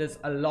problem. There's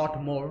a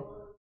lot more.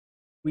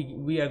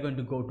 We are going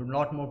to go to a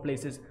lot more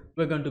places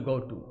we're going to go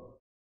to.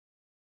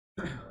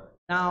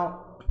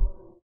 Now,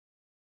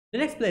 the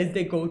next place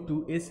they go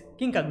to is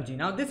Kinkakuji.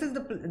 Now, this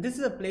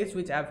is a place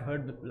which I've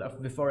heard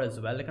of before as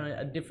well.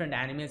 Like different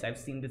animes, I've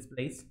seen this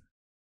place.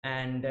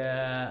 And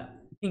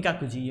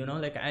Kinkakuji,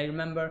 like I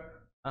remember,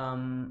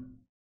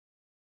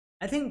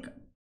 I think,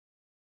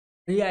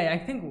 yeah, I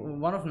think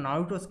one of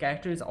Naruto's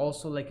characters is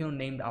also like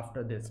named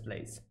after this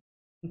place.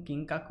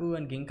 Kinkaku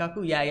and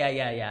Ginkaku. Yeah.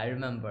 I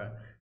remember.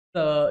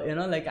 So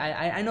like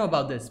I know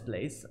about this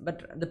place,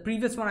 but the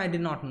previous one I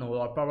did not know,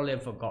 or probably I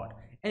forgot.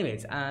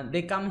 Anyways,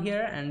 they come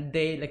here and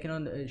they like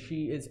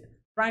she is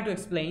trying to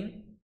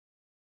explain.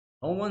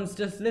 No one's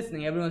just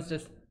listening. Everyone's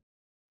just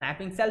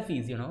snapping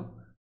selfies.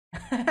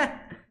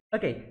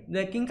 Okay,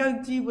 the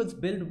Kinkakuji was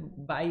built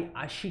by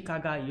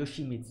Ashikaga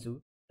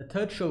Yoshimitsu, the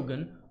third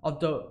shogun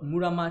of the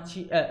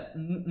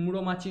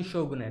Muromachi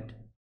shogunate.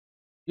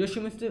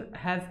 Yoshimitsu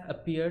has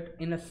appeared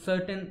in a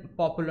certain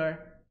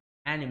popular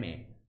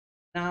anime.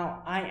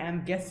 Now, I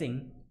am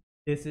guessing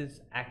this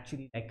is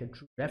actually like a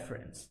true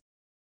reference.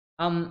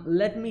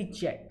 Let me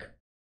check.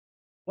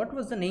 What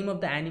was the name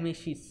of the anime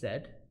she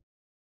said?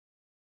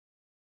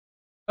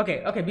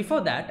 Okay,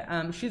 before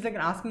that, she's like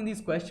asking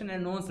these questions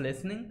and no one's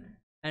listening.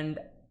 And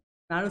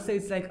Naruse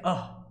is like,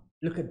 oh,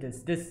 look at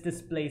this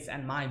place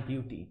and my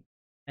beauty.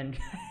 And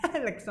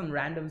like some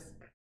random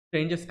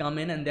strangers come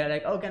in and they're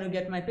like, oh, can you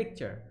get my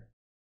picture?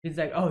 He's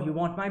like, oh, you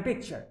want my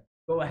picture?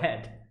 Go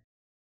ahead.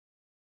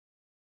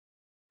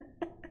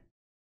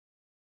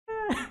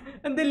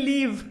 And they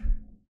leave.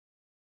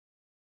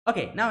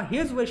 Okay, now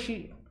here's where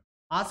she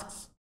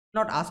answers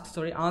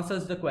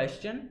the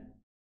question.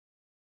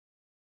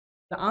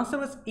 The answer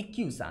was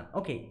Ikkyu-san.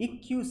 Okay,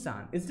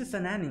 Ikkyu-san. Is this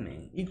an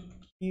anime?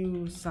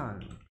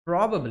 Ikkyu-san.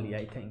 Probably,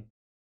 I think.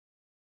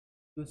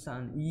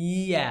 Ikkyu-san.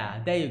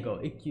 Yeah, there you go.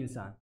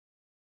 Ikkyu-san.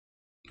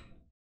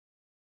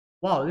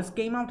 Wow, this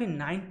came out in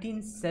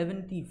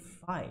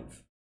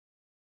 1975.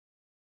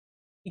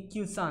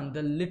 Ikkyu-san,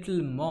 the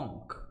little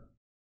monk.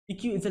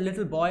 Ikkyu is a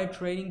little boy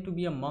training to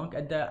be a monk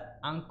at the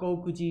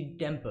Ankokuji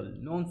temple,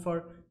 known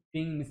for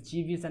being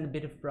mischievous and a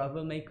bit of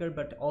troublemaker,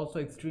 but also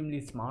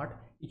extremely smart.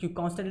 Ikkyu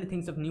constantly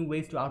thinks of new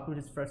ways to outwit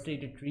his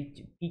frustrated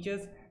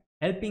teachers,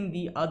 helping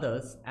the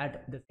others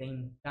at the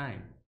same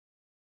time.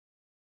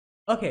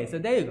 Okay, so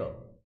there you go.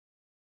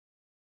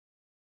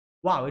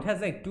 Wow, it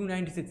has like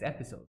 296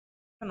 episodes.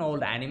 It's an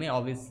old anime,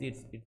 obviously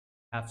it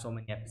have so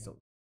many episodes.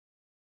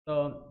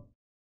 So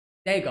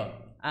there you go.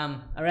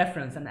 A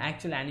reference, an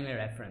actual anime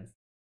reference.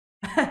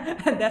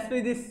 And that's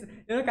why this,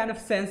 kind of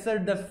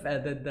censored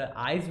the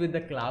eyes with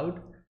the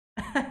cloud.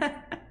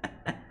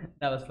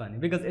 That was funny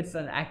because it's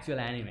an actual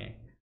anime.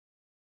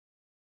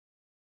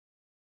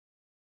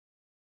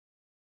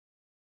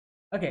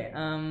 Okay,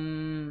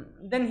 then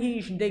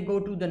they go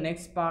to the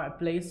next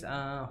place,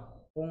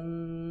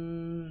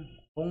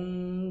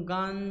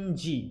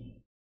 Honganji.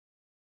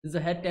 This is the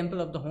head temple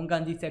of the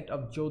Honganji sect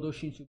of Jodo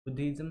Shinshu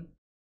Buddhism,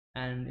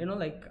 and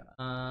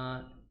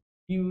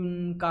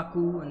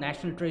Kyunkaku, a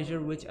national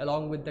treasure, which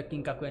along with the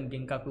Kinkaku and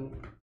Ginkaku,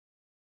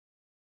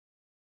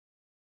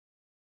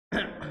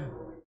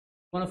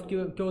 one of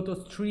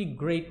Kyoto's three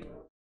great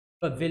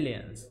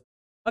pavilions.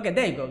 Okay,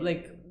 there you go.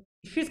 Like,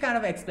 she's kind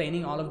of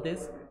explaining all of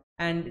this,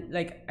 and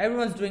like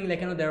everyone's doing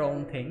like their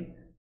own thing.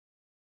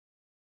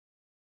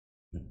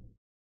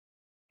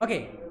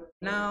 Okay,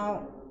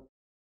 now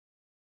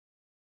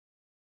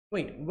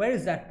wait, where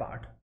is that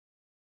part?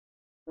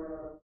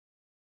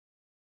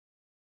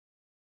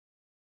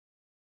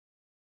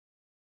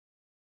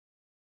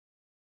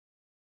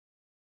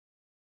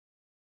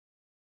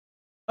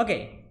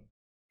 Okay,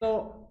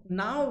 so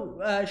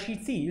now she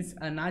sees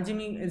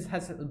Najimi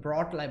has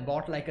bought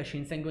like a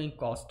Shinsengoing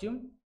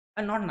costume,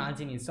 and not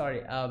Najimi,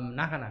 sorry,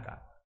 Nakanaka,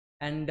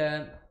 and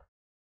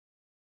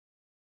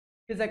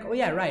she's like, oh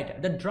yeah,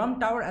 right. The drum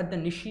tower at the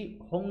Nishi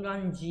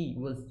Honganji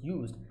was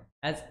used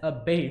as a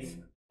base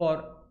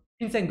for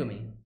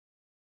Shinsengumi.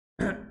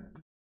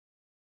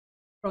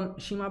 From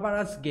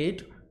Shimabara's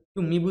gate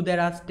to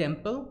Mibudera's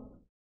temple,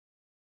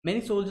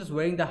 many soldiers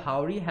wearing the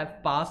Haori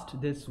have passed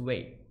this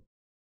way.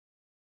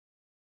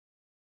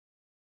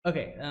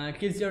 Okay,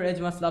 Kids Your Age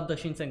must love the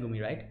Shinsengumi,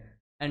 right?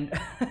 And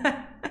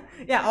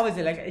yeah,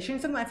 obviously, like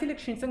Shinsengumi, I feel like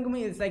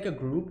Shinsengumi is like a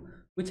group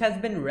which has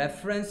been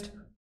referenced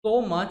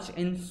so much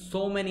in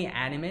so many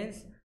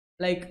animes.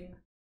 Like,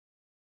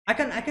 I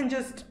can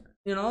just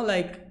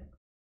like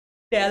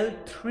tell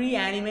three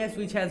animes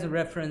which has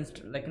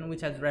referenced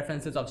which has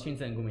references of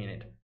Shinsengumi in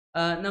it.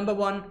 Number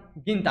one,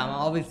 Gintama,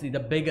 obviously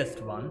the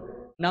biggest one.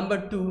 Number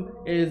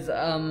two is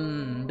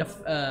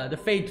the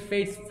Fate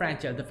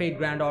franchise, the Fate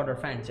Grand Order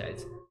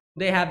franchise.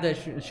 They have the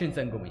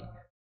Shinsengumi.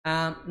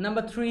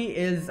 Number three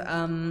is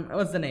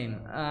what's the name?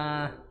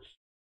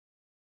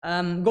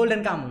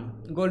 Golden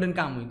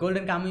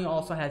Kamuy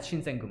also has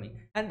Shinsengumi,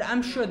 and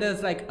I'm sure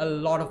there's like a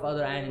lot of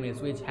other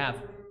animes which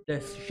have the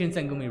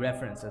Shinsengumi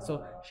references.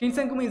 So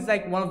Shinsengumi is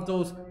like one of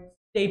those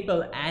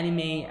staple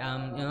anime,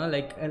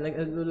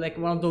 like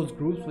one of those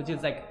groups which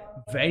is like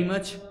very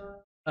much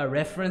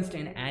referenced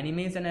in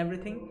animes and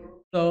everything.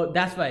 So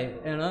that's why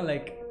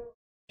like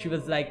she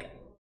was like,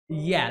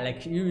 yeah,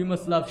 like you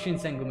must love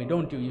Shinsengumi,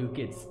 don't you, you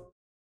kids?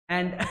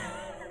 And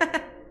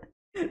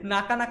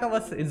Nakanaka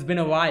was, it's been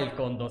a while,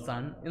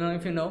 Kondo-san.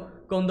 If you know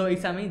Kondo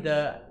Isami,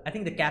 I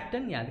think the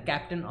captain, yeah, the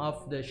captain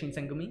of the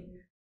Shinsengumi.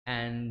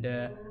 And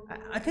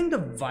I think the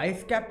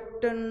vice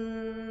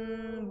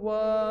captain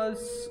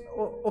was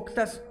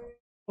Okta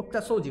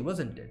Soji,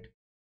 wasn't it?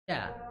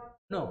 Yeah.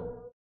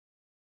 No.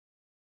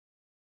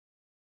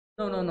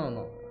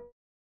 No.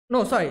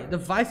 No, sorry. The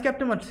vice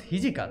captain was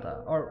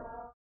Hijikata, or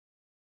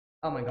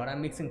oh my god,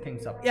 I'm mixing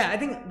things up. Yeah, I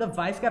think the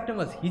vice captain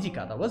was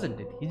Hijikata, wasn't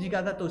it?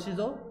 Hijikata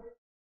Toshizo.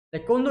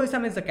 Like Kondo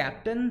Isama is the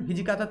captain,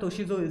 Hijikata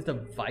Toshizo is the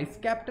vice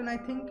captain, I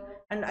think.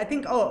 And I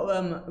think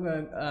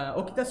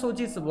Okita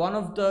Soji is one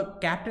of the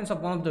captains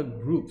of one of the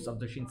groups of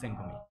the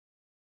Shinsengumi.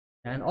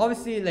 And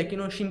obviously, like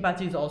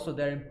Shinpachi is also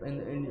there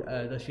in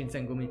the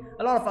Shinsengumi.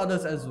 A lot of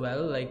others as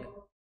well, like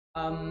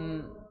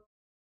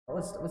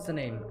what's the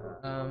name?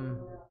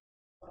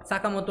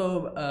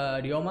 Sakamoto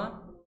Ryoma,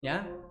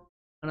 yeah,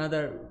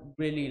 another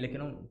really like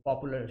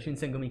popular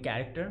Shinsengumi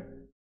character.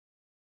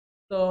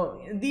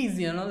 So these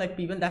like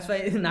people, that's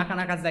why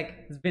Nakanaka's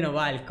like, it's been a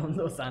while,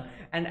 Kondo-san.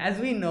 And as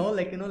we know,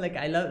 like like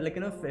I love, like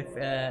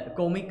if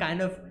Komi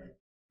kind of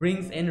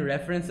brings in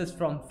references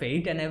from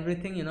Fate and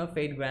everything,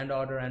 Fate Grand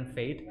Order and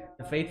Fate,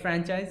 the Fate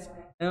franchise.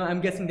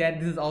 I'm guessing that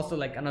this is also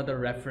like another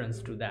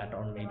reference to that,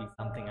 or maybe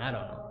something, I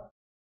don't know.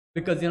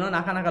 Because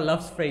Nakanaka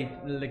loves Fate,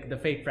 like the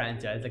Fate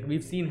franchise. Like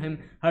we've seen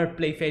her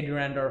play Fate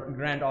Grand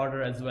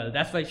Order as well.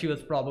 That's why she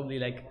was probably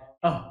like,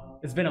 oh,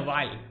 it's been a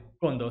while,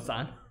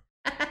 Kondo-san.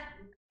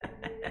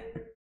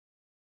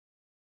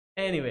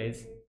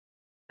 Anyways,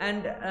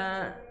 and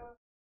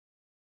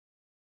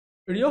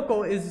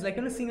Ryoko is like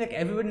seeing like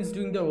everyone is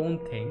doing their own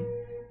thing,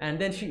 and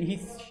then she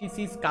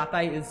sees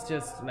Katai is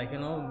just like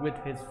with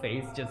his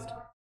face just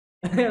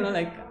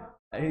like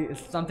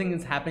something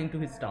is happening to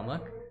his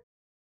stomach,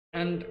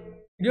 and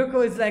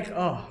Ryoko is like,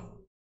 oh,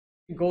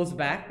 She goes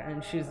back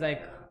and she's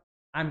like,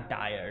 I'm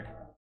tired.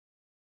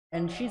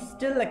 And she's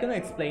still like,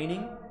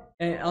 explaining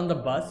on the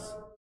bus.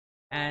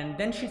 And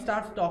then she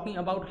starts talking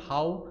about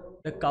how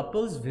the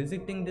couples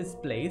visiting this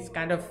place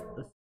kind of,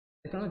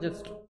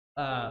 just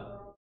uh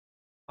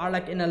are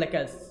like in a like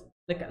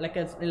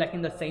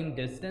in the same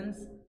distance,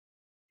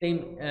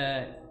 same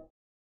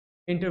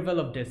interval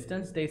of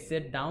distance. They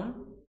sit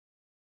down,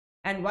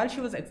 and while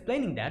she was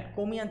explaining that,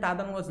 Komi and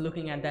Tadan was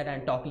looking at that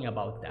and talking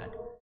about that.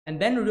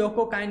 And then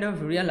Ryoko kind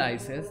of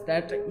realizes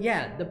that,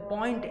 yeah, the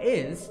point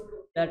is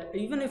that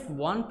even if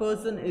one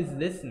person is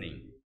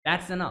listening,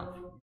 that's enough.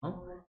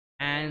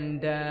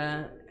 And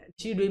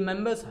she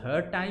remembers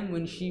her time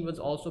when she was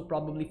also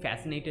probably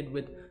fascinated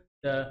with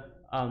the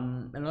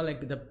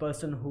like the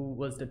person who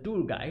was the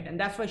tour guide, and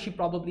that's why she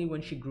probably,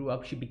 when she grew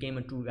up, she became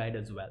a tour guide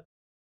as well.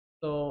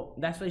 So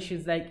that's why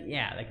she's like,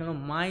 yeah, like,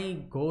 my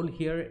goal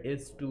here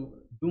is to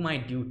do my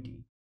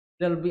duty.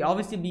 There'll be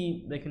obviously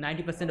be like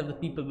 90% of the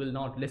people will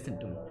not listen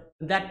to me.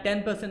 That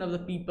 10% of the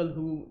people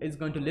who is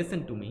going to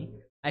listen to me,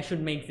 I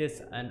should make this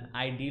an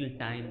ideal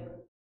time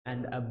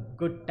and a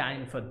good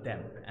time for them,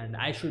 and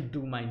I should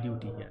do my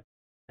duty here.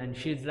 And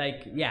she's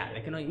like, yeah,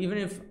 like, even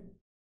if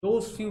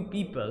those few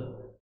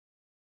people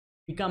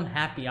become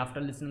happy after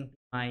listening to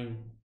my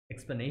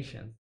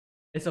explanations,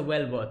 it's a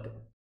well worth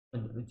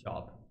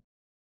job.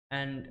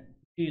 And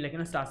she, like,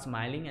 starts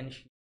smiling, and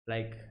she,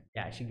 like,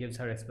 yeah, she gives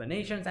her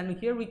explanations. And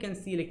here we can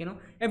see, like,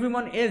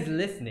 everyone is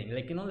listening,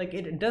 like, like,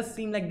 it does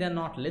seem like they're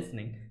not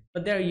listening,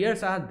 but their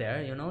ears are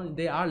there,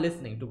 they are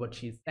listening to what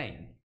she's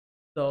saying.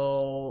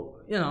 So,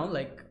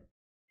 like,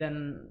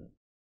 then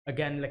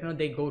again, like,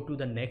 they go to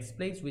the next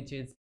place, which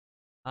is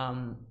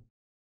oh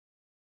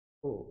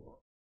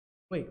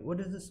wait, what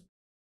is this?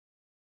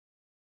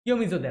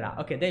 Kiyomizudera.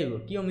 Okay, there you go.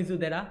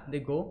 Kiyomizudera. They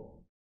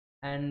go,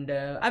 and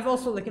I've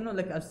also, like,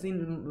 like, I've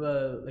seen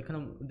like,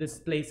 this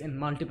place in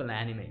multiple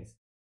animes.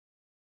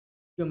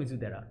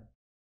 Kiyomizudera.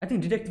 I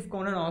think Detective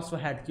Conan also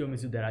had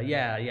Kiyomizudera.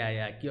 Yeah, yeah,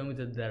 yeah.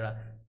 Kiyomizudera.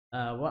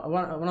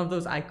 One of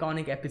those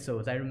iconic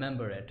episodes. I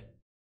remember it,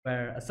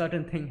 where a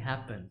certain thing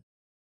happened.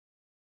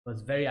 It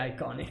was very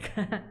iconic.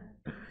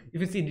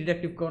 If you see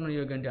Detective Conan,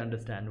 you're going to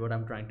understand what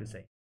I'm trying to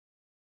say.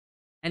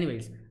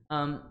 Anyways,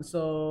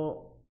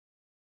 so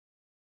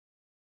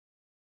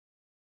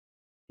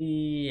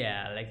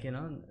yeah, like,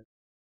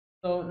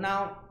 so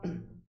now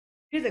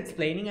she's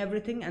explaining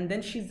everything, and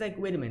then she's like,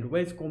 wait a minute,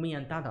 where's Komi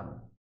and Tadano?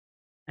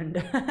 And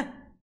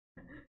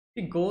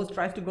she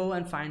tries to go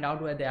and find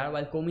out where they are,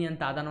 while Komi and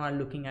Tadano are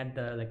looking at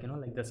the, like,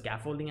 like the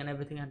scaffolding and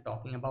everything and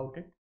talking about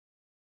it.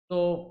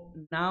 So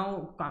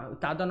now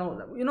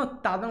Tadano,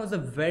 Tadano is a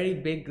very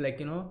big,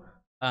 like,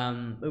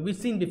 we've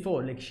seen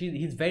before, like,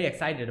 he's very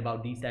excited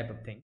about these type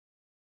of things.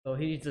 So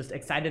he's just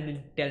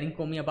excitedly telling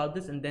Komi about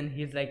this, and then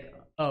he's like,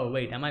 oh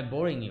wait, am I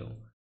boring you?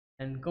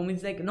 And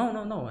Komi's like, no,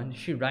 no, no. And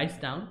she writes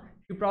down,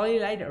 she probably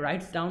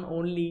writes down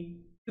only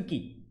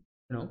Suki,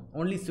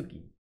 only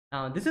Suki.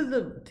 Now, this is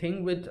the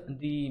thing with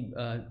the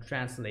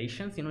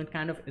translations, it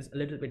kind of is a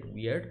little bit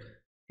weird.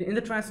 In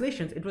the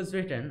translations, it was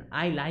written,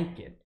 I like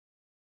it.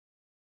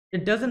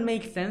 It doesn't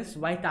make sense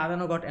why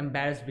Tadano got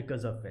embarrassed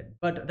because of it.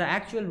 But the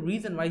actual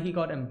reason why he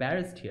got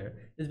embarrassed here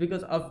is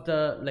because of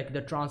the, like,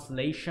 the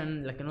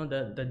translation, like,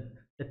 the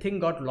thing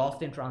got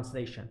lost in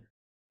translation.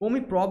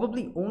 Komi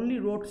probably only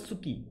wrote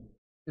Suki,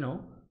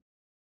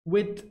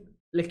 with,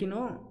 like,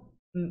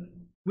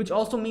 which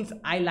also means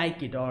I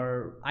like it,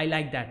 or I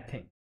like that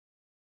thing.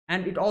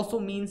 And it also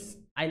means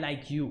I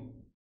like you.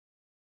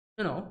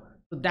 So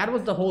that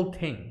was the whole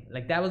thing.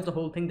 Like, that was the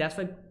whole thing. That's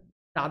why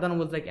Tadano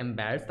was, like,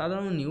 embarrassed.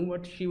 Tadano knew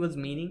what she was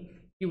meaning.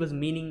 He was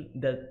meaning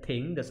the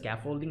thing, the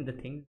scaffolding, the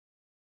thing.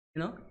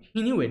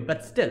 He knew it,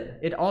 but still,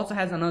 it also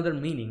has another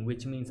meaning,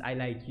 which means I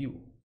like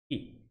you.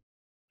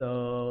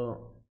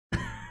 So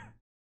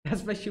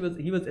that's why he was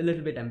a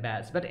little bit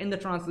embarrassed. But in the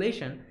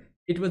translation,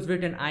 it was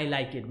written I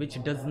like it,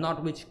 which does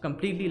not, which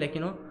completely, like,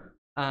 the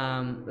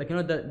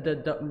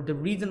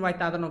reason why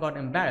Tadano got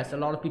embarrassed, a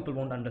lot of people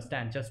won't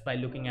understand just by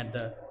looking at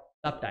the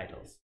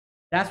subtitles.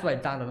 That's why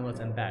Tadano was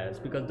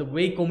embarrassed, because the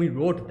way Komi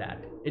wrote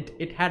that,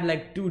 it had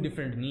like two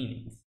different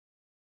meanings.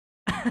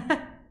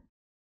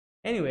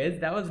 Anyways,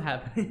 that was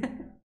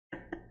happening.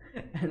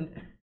 And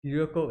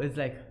Ryoko is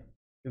like,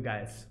 you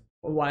guys,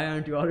 why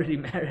aren't you already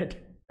married?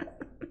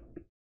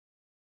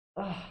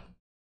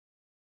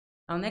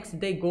 Now next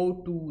they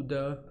go to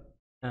the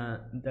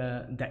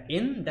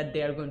inn that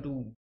they are going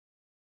to,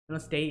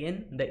 stay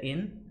in,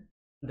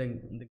 the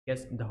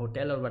guest, the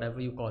hotel, or whatever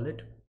you call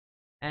it.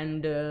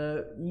 And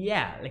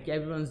yeah, like,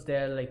 everyone's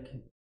there,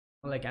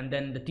 like, and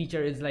then the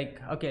teacher is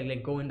like, okay,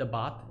 like, go in the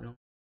bath, a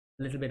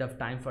little bit of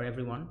time for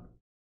everyone.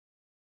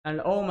 And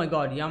oh my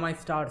god, Yamai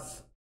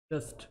starts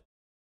just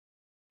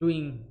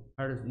doing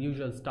her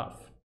usual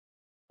stuff,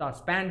 starts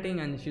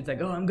panting, and she's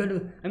like, oh, I'm going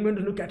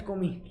to look at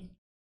Komi.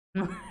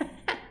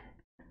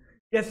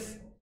 Yes,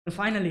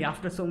 finally,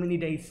 after so many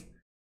days.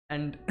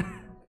 And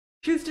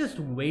she's just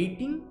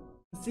waiting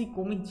to see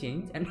Komi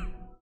change, and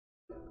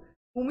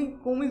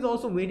Komi is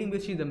also waiting,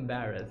 but she's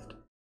embarrassed.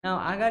 Now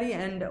Agari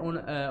and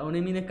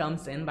Onemine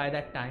comes in by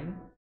that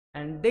time,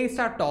 and they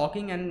start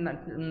talking, and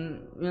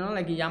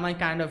like Yamai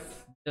kind of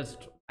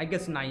just, I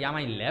guess now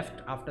Yamai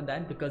left after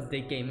that because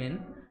they came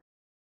in.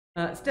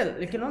 Still,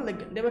 like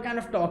like they were kind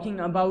of talking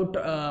about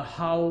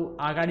how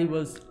Agari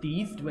was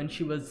teased when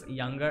she was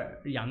younger,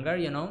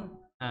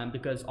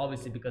 because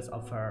obviously because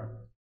of her,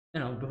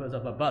 because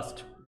of her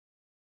bust.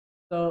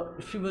 So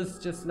she was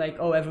just like,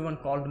 oh, everyone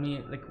called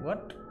me like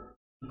what,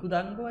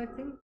 Kudango, I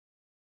think.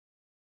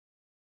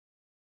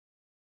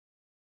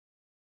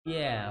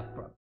 Yeah,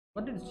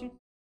 what did she?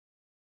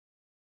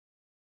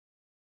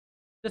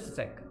 Just a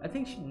sec. I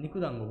think she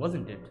Nikudango,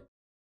 wasn't it?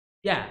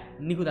 Yeah,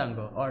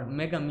 Nikudango or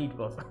Mega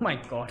Meatballs. Oh my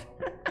god.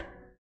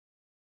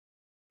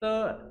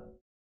 So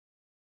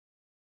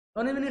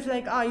Oniven is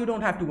like, ah, you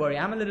don't have to worry.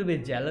 I'm a little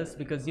bit jealous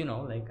because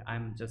like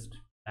I'm just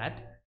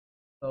that.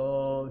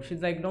 So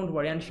she's like, don't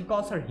worry, and she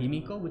calls her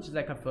Himiko, which is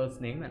like her first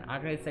name. And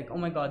Aga is like, oh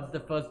my god, it's the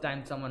first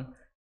time someone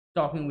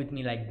talking with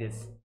me like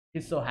this.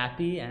 She's so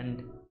happy,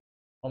 and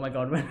oh my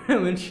god,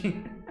 when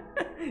she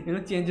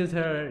changes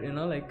her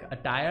like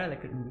attire,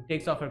 like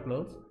takes off her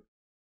clothes,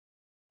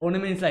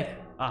 Oniven is like,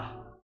 ah,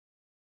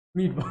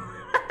 meatball.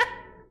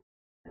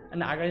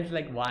 And Aga is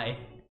like, why?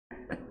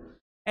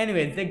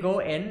 Anyways, they go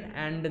in,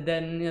 and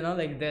then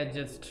like they're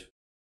just,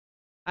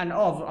 and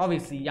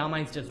obviously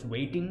Yama is just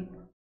waiting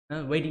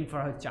for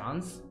her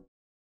chance.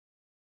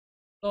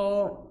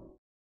 So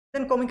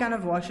then Komi kind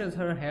of washes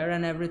her hair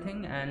and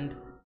everything, and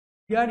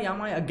here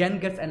Yamai again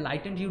gets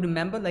enlightened. You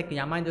remember like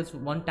Yamai this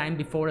one time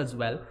before as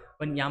well,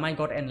 when Yamai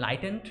got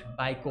enlightened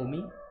by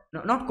Komi.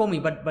 No, not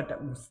Komi, but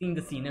seeing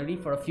the scenery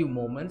for a few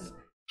moments,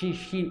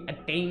 she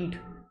attained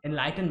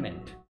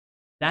enlightenment.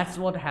 That's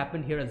what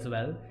happened here as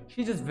well.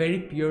 She just very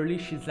purely,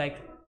 she's like,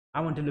 I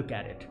want to look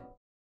at it.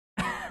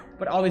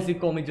 But obviously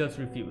Komi just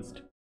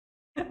refused.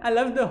 I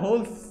love the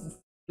whole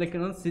like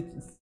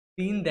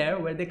scene there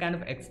where they kind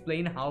of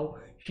explain how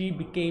she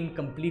became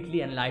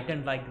completely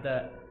enlightened, like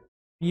the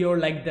pure,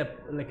 like the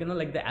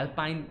like the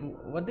alpine,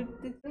 what did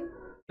they say,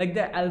 like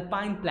the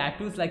alpine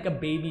plateaus, like a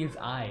baby's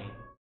eye.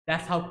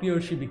 That's how pure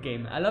she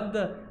became. I love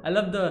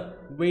the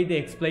way they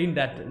explained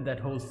that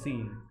whole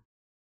scene.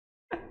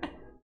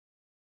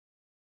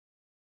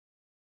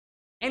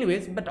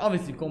 Anyways, but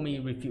obviously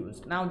Komi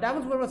refused. Now that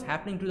was what was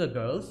happening to the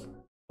girls.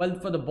 Well,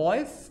 for the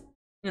boys,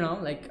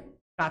 like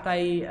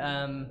Katai,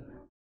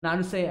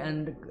 Naruse,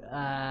 and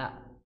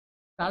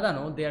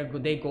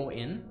Tadano, they go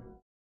in,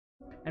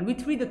 and we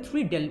see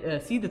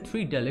the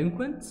three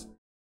delinquents,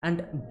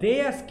 and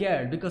they are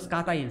scared because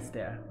Katai is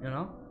there.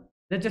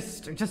 They're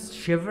just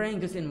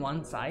shivering, just in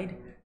one side,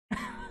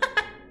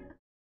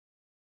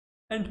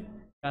 and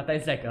Katai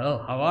is like, "Oh,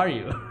 how are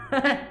you?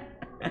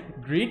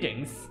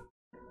 Greetings."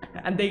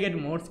 And they get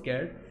more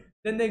scared.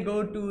 Then they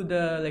go to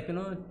the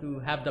to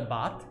have the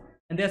bath,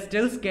 and they're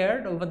still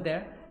scared over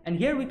there. And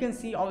here we can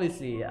see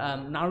obviously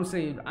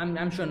Naruse,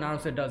 I'm sure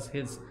Naruse does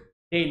his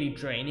daily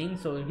training,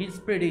 so he's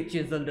pretty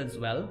chiseled as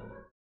well.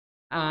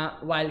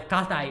 While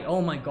Katai,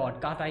 oh my god,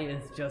 Katai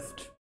is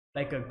just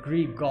like a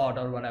Greek god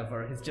or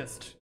whatever. He's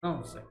just,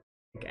 oh, so,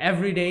 like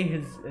every day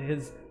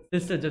his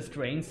sister just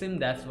trains him,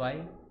 that's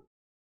why.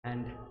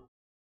 And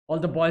all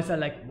the boys are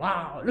like,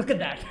 wow, look at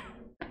that.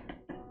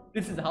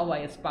 This is how I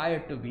aspire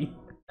to be.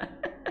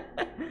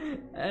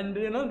 And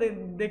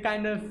they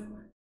kind of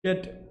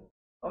get,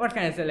 what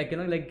can I say, like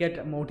like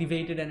get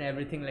motivated and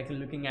everything, like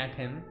looking at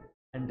him,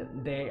 and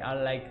they are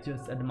like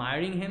just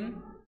admiring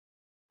him.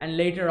 And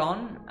later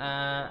on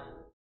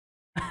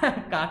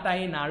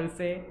Katai and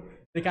Naruse,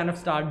 they kind of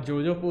start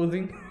JoJo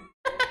posing.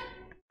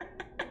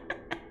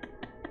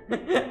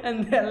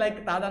 And they're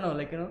like, Tadano,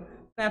 like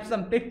snap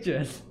some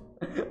pictures.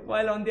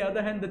 While on the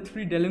other hand, the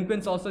three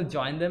delinquents also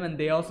join them, and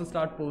they also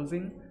start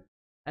posing.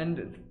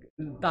 And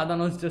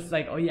Tadano's just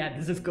like, oh yeah,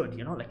 this is good,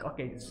 like,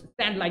 okay,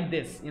 stand like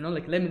this,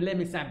 like let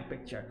me snap a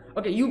picture.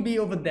 Okay, you be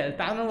over there.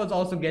 Tadano was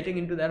also getting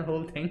into that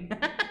whole thing.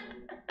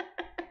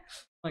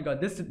 Oh my god,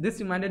 this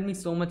reminded me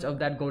so much of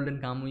that Golden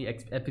Kamuy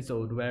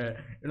episode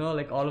where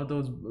like all of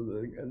those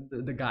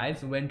the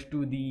guys went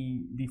to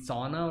the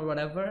sauna or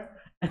whatever.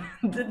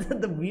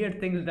 The weird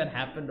things that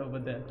happened over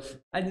there.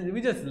 We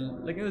just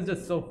like, it was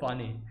just so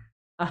funny.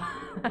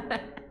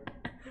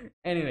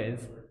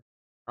 Anyways,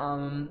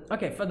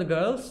 okay, for the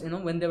girls,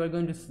 when they were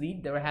going to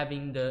sleep, they were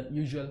having the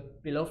usual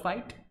pillow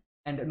fight,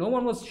 and no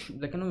one was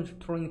like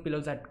throwing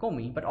pillows at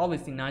Komi, but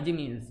obviously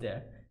Najimi is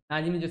there.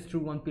 Najimi just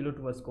threw one pillow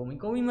towards Komi.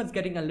 Komi was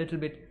getting a little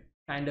bit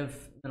kind of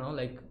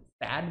like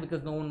sad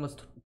because no one was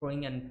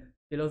throwing and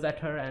pillows at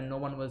her, and no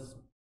one was,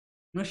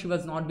 she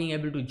was not being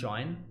able to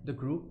join the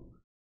group.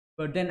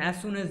 But then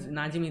as soon as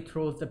Najimi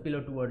throws the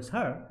pillow towards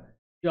her,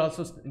 she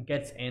also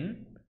gets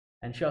in,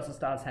 and she also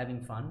starts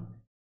having fun.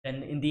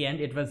 Then in the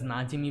end, it was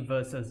Najimi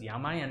versus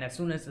Yamai, and as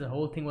soon as the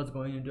whole thing was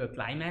going into a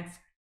climax,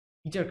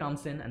 teacher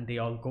comes in and they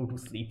all go to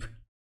sleep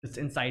just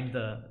inside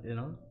the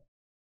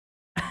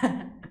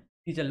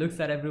teacher looks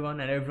at everyone,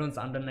 and everyone's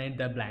underneath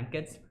their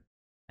blankets,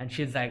 and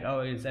she's like,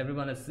 oh, is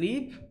everyone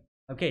asleep?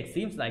 Okay, it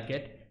seems like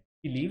it.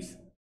 She leaves,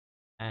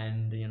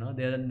 and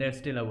they're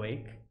still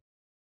awake.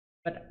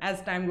 But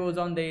as time goes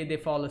on, they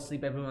fall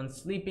asleep. Everyone's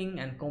sleeping,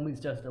 and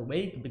Komi's just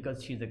awake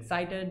because she's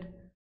excited,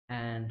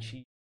 and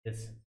she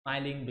is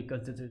smiling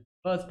because this is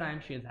the first time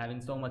she is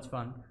having so much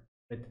fun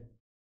with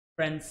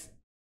friends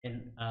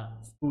in a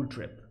school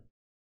trip.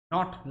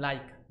 Not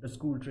like the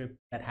school trip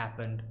that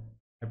happened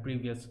a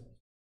previous.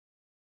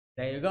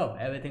 There you go.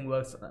 Everything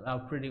works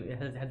out pretty.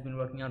 It has been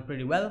working out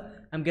pretty well.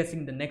 I'm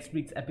guessing the next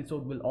week's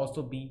episode will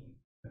also be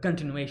a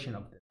continuation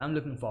of this. I'm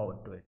looking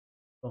forward to it.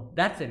 So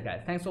that's it,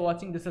 guys. Thanks for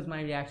watching. This is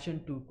my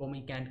reaction to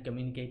Komi Can't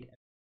Communicate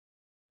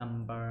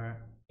number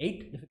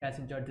 8. If you guys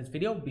enjoyed this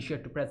video, be sure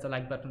to press the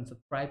like button,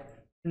 subscribe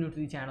if you're new to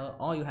the channel,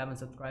 or you haven't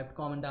subscribed.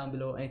 Comment down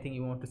below anything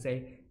you want to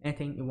say,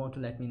 anything you want to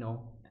let me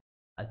know.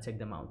 I'll check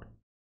them out.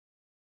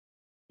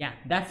 Yeah,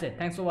 that's it.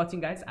 Thanks for watching,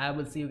 guys. I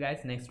will see you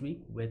guys next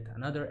week with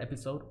another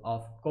episode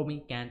of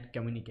Komi Can't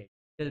Communicate.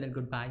 Till then,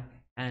 goodbye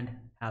and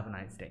have a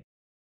nice day.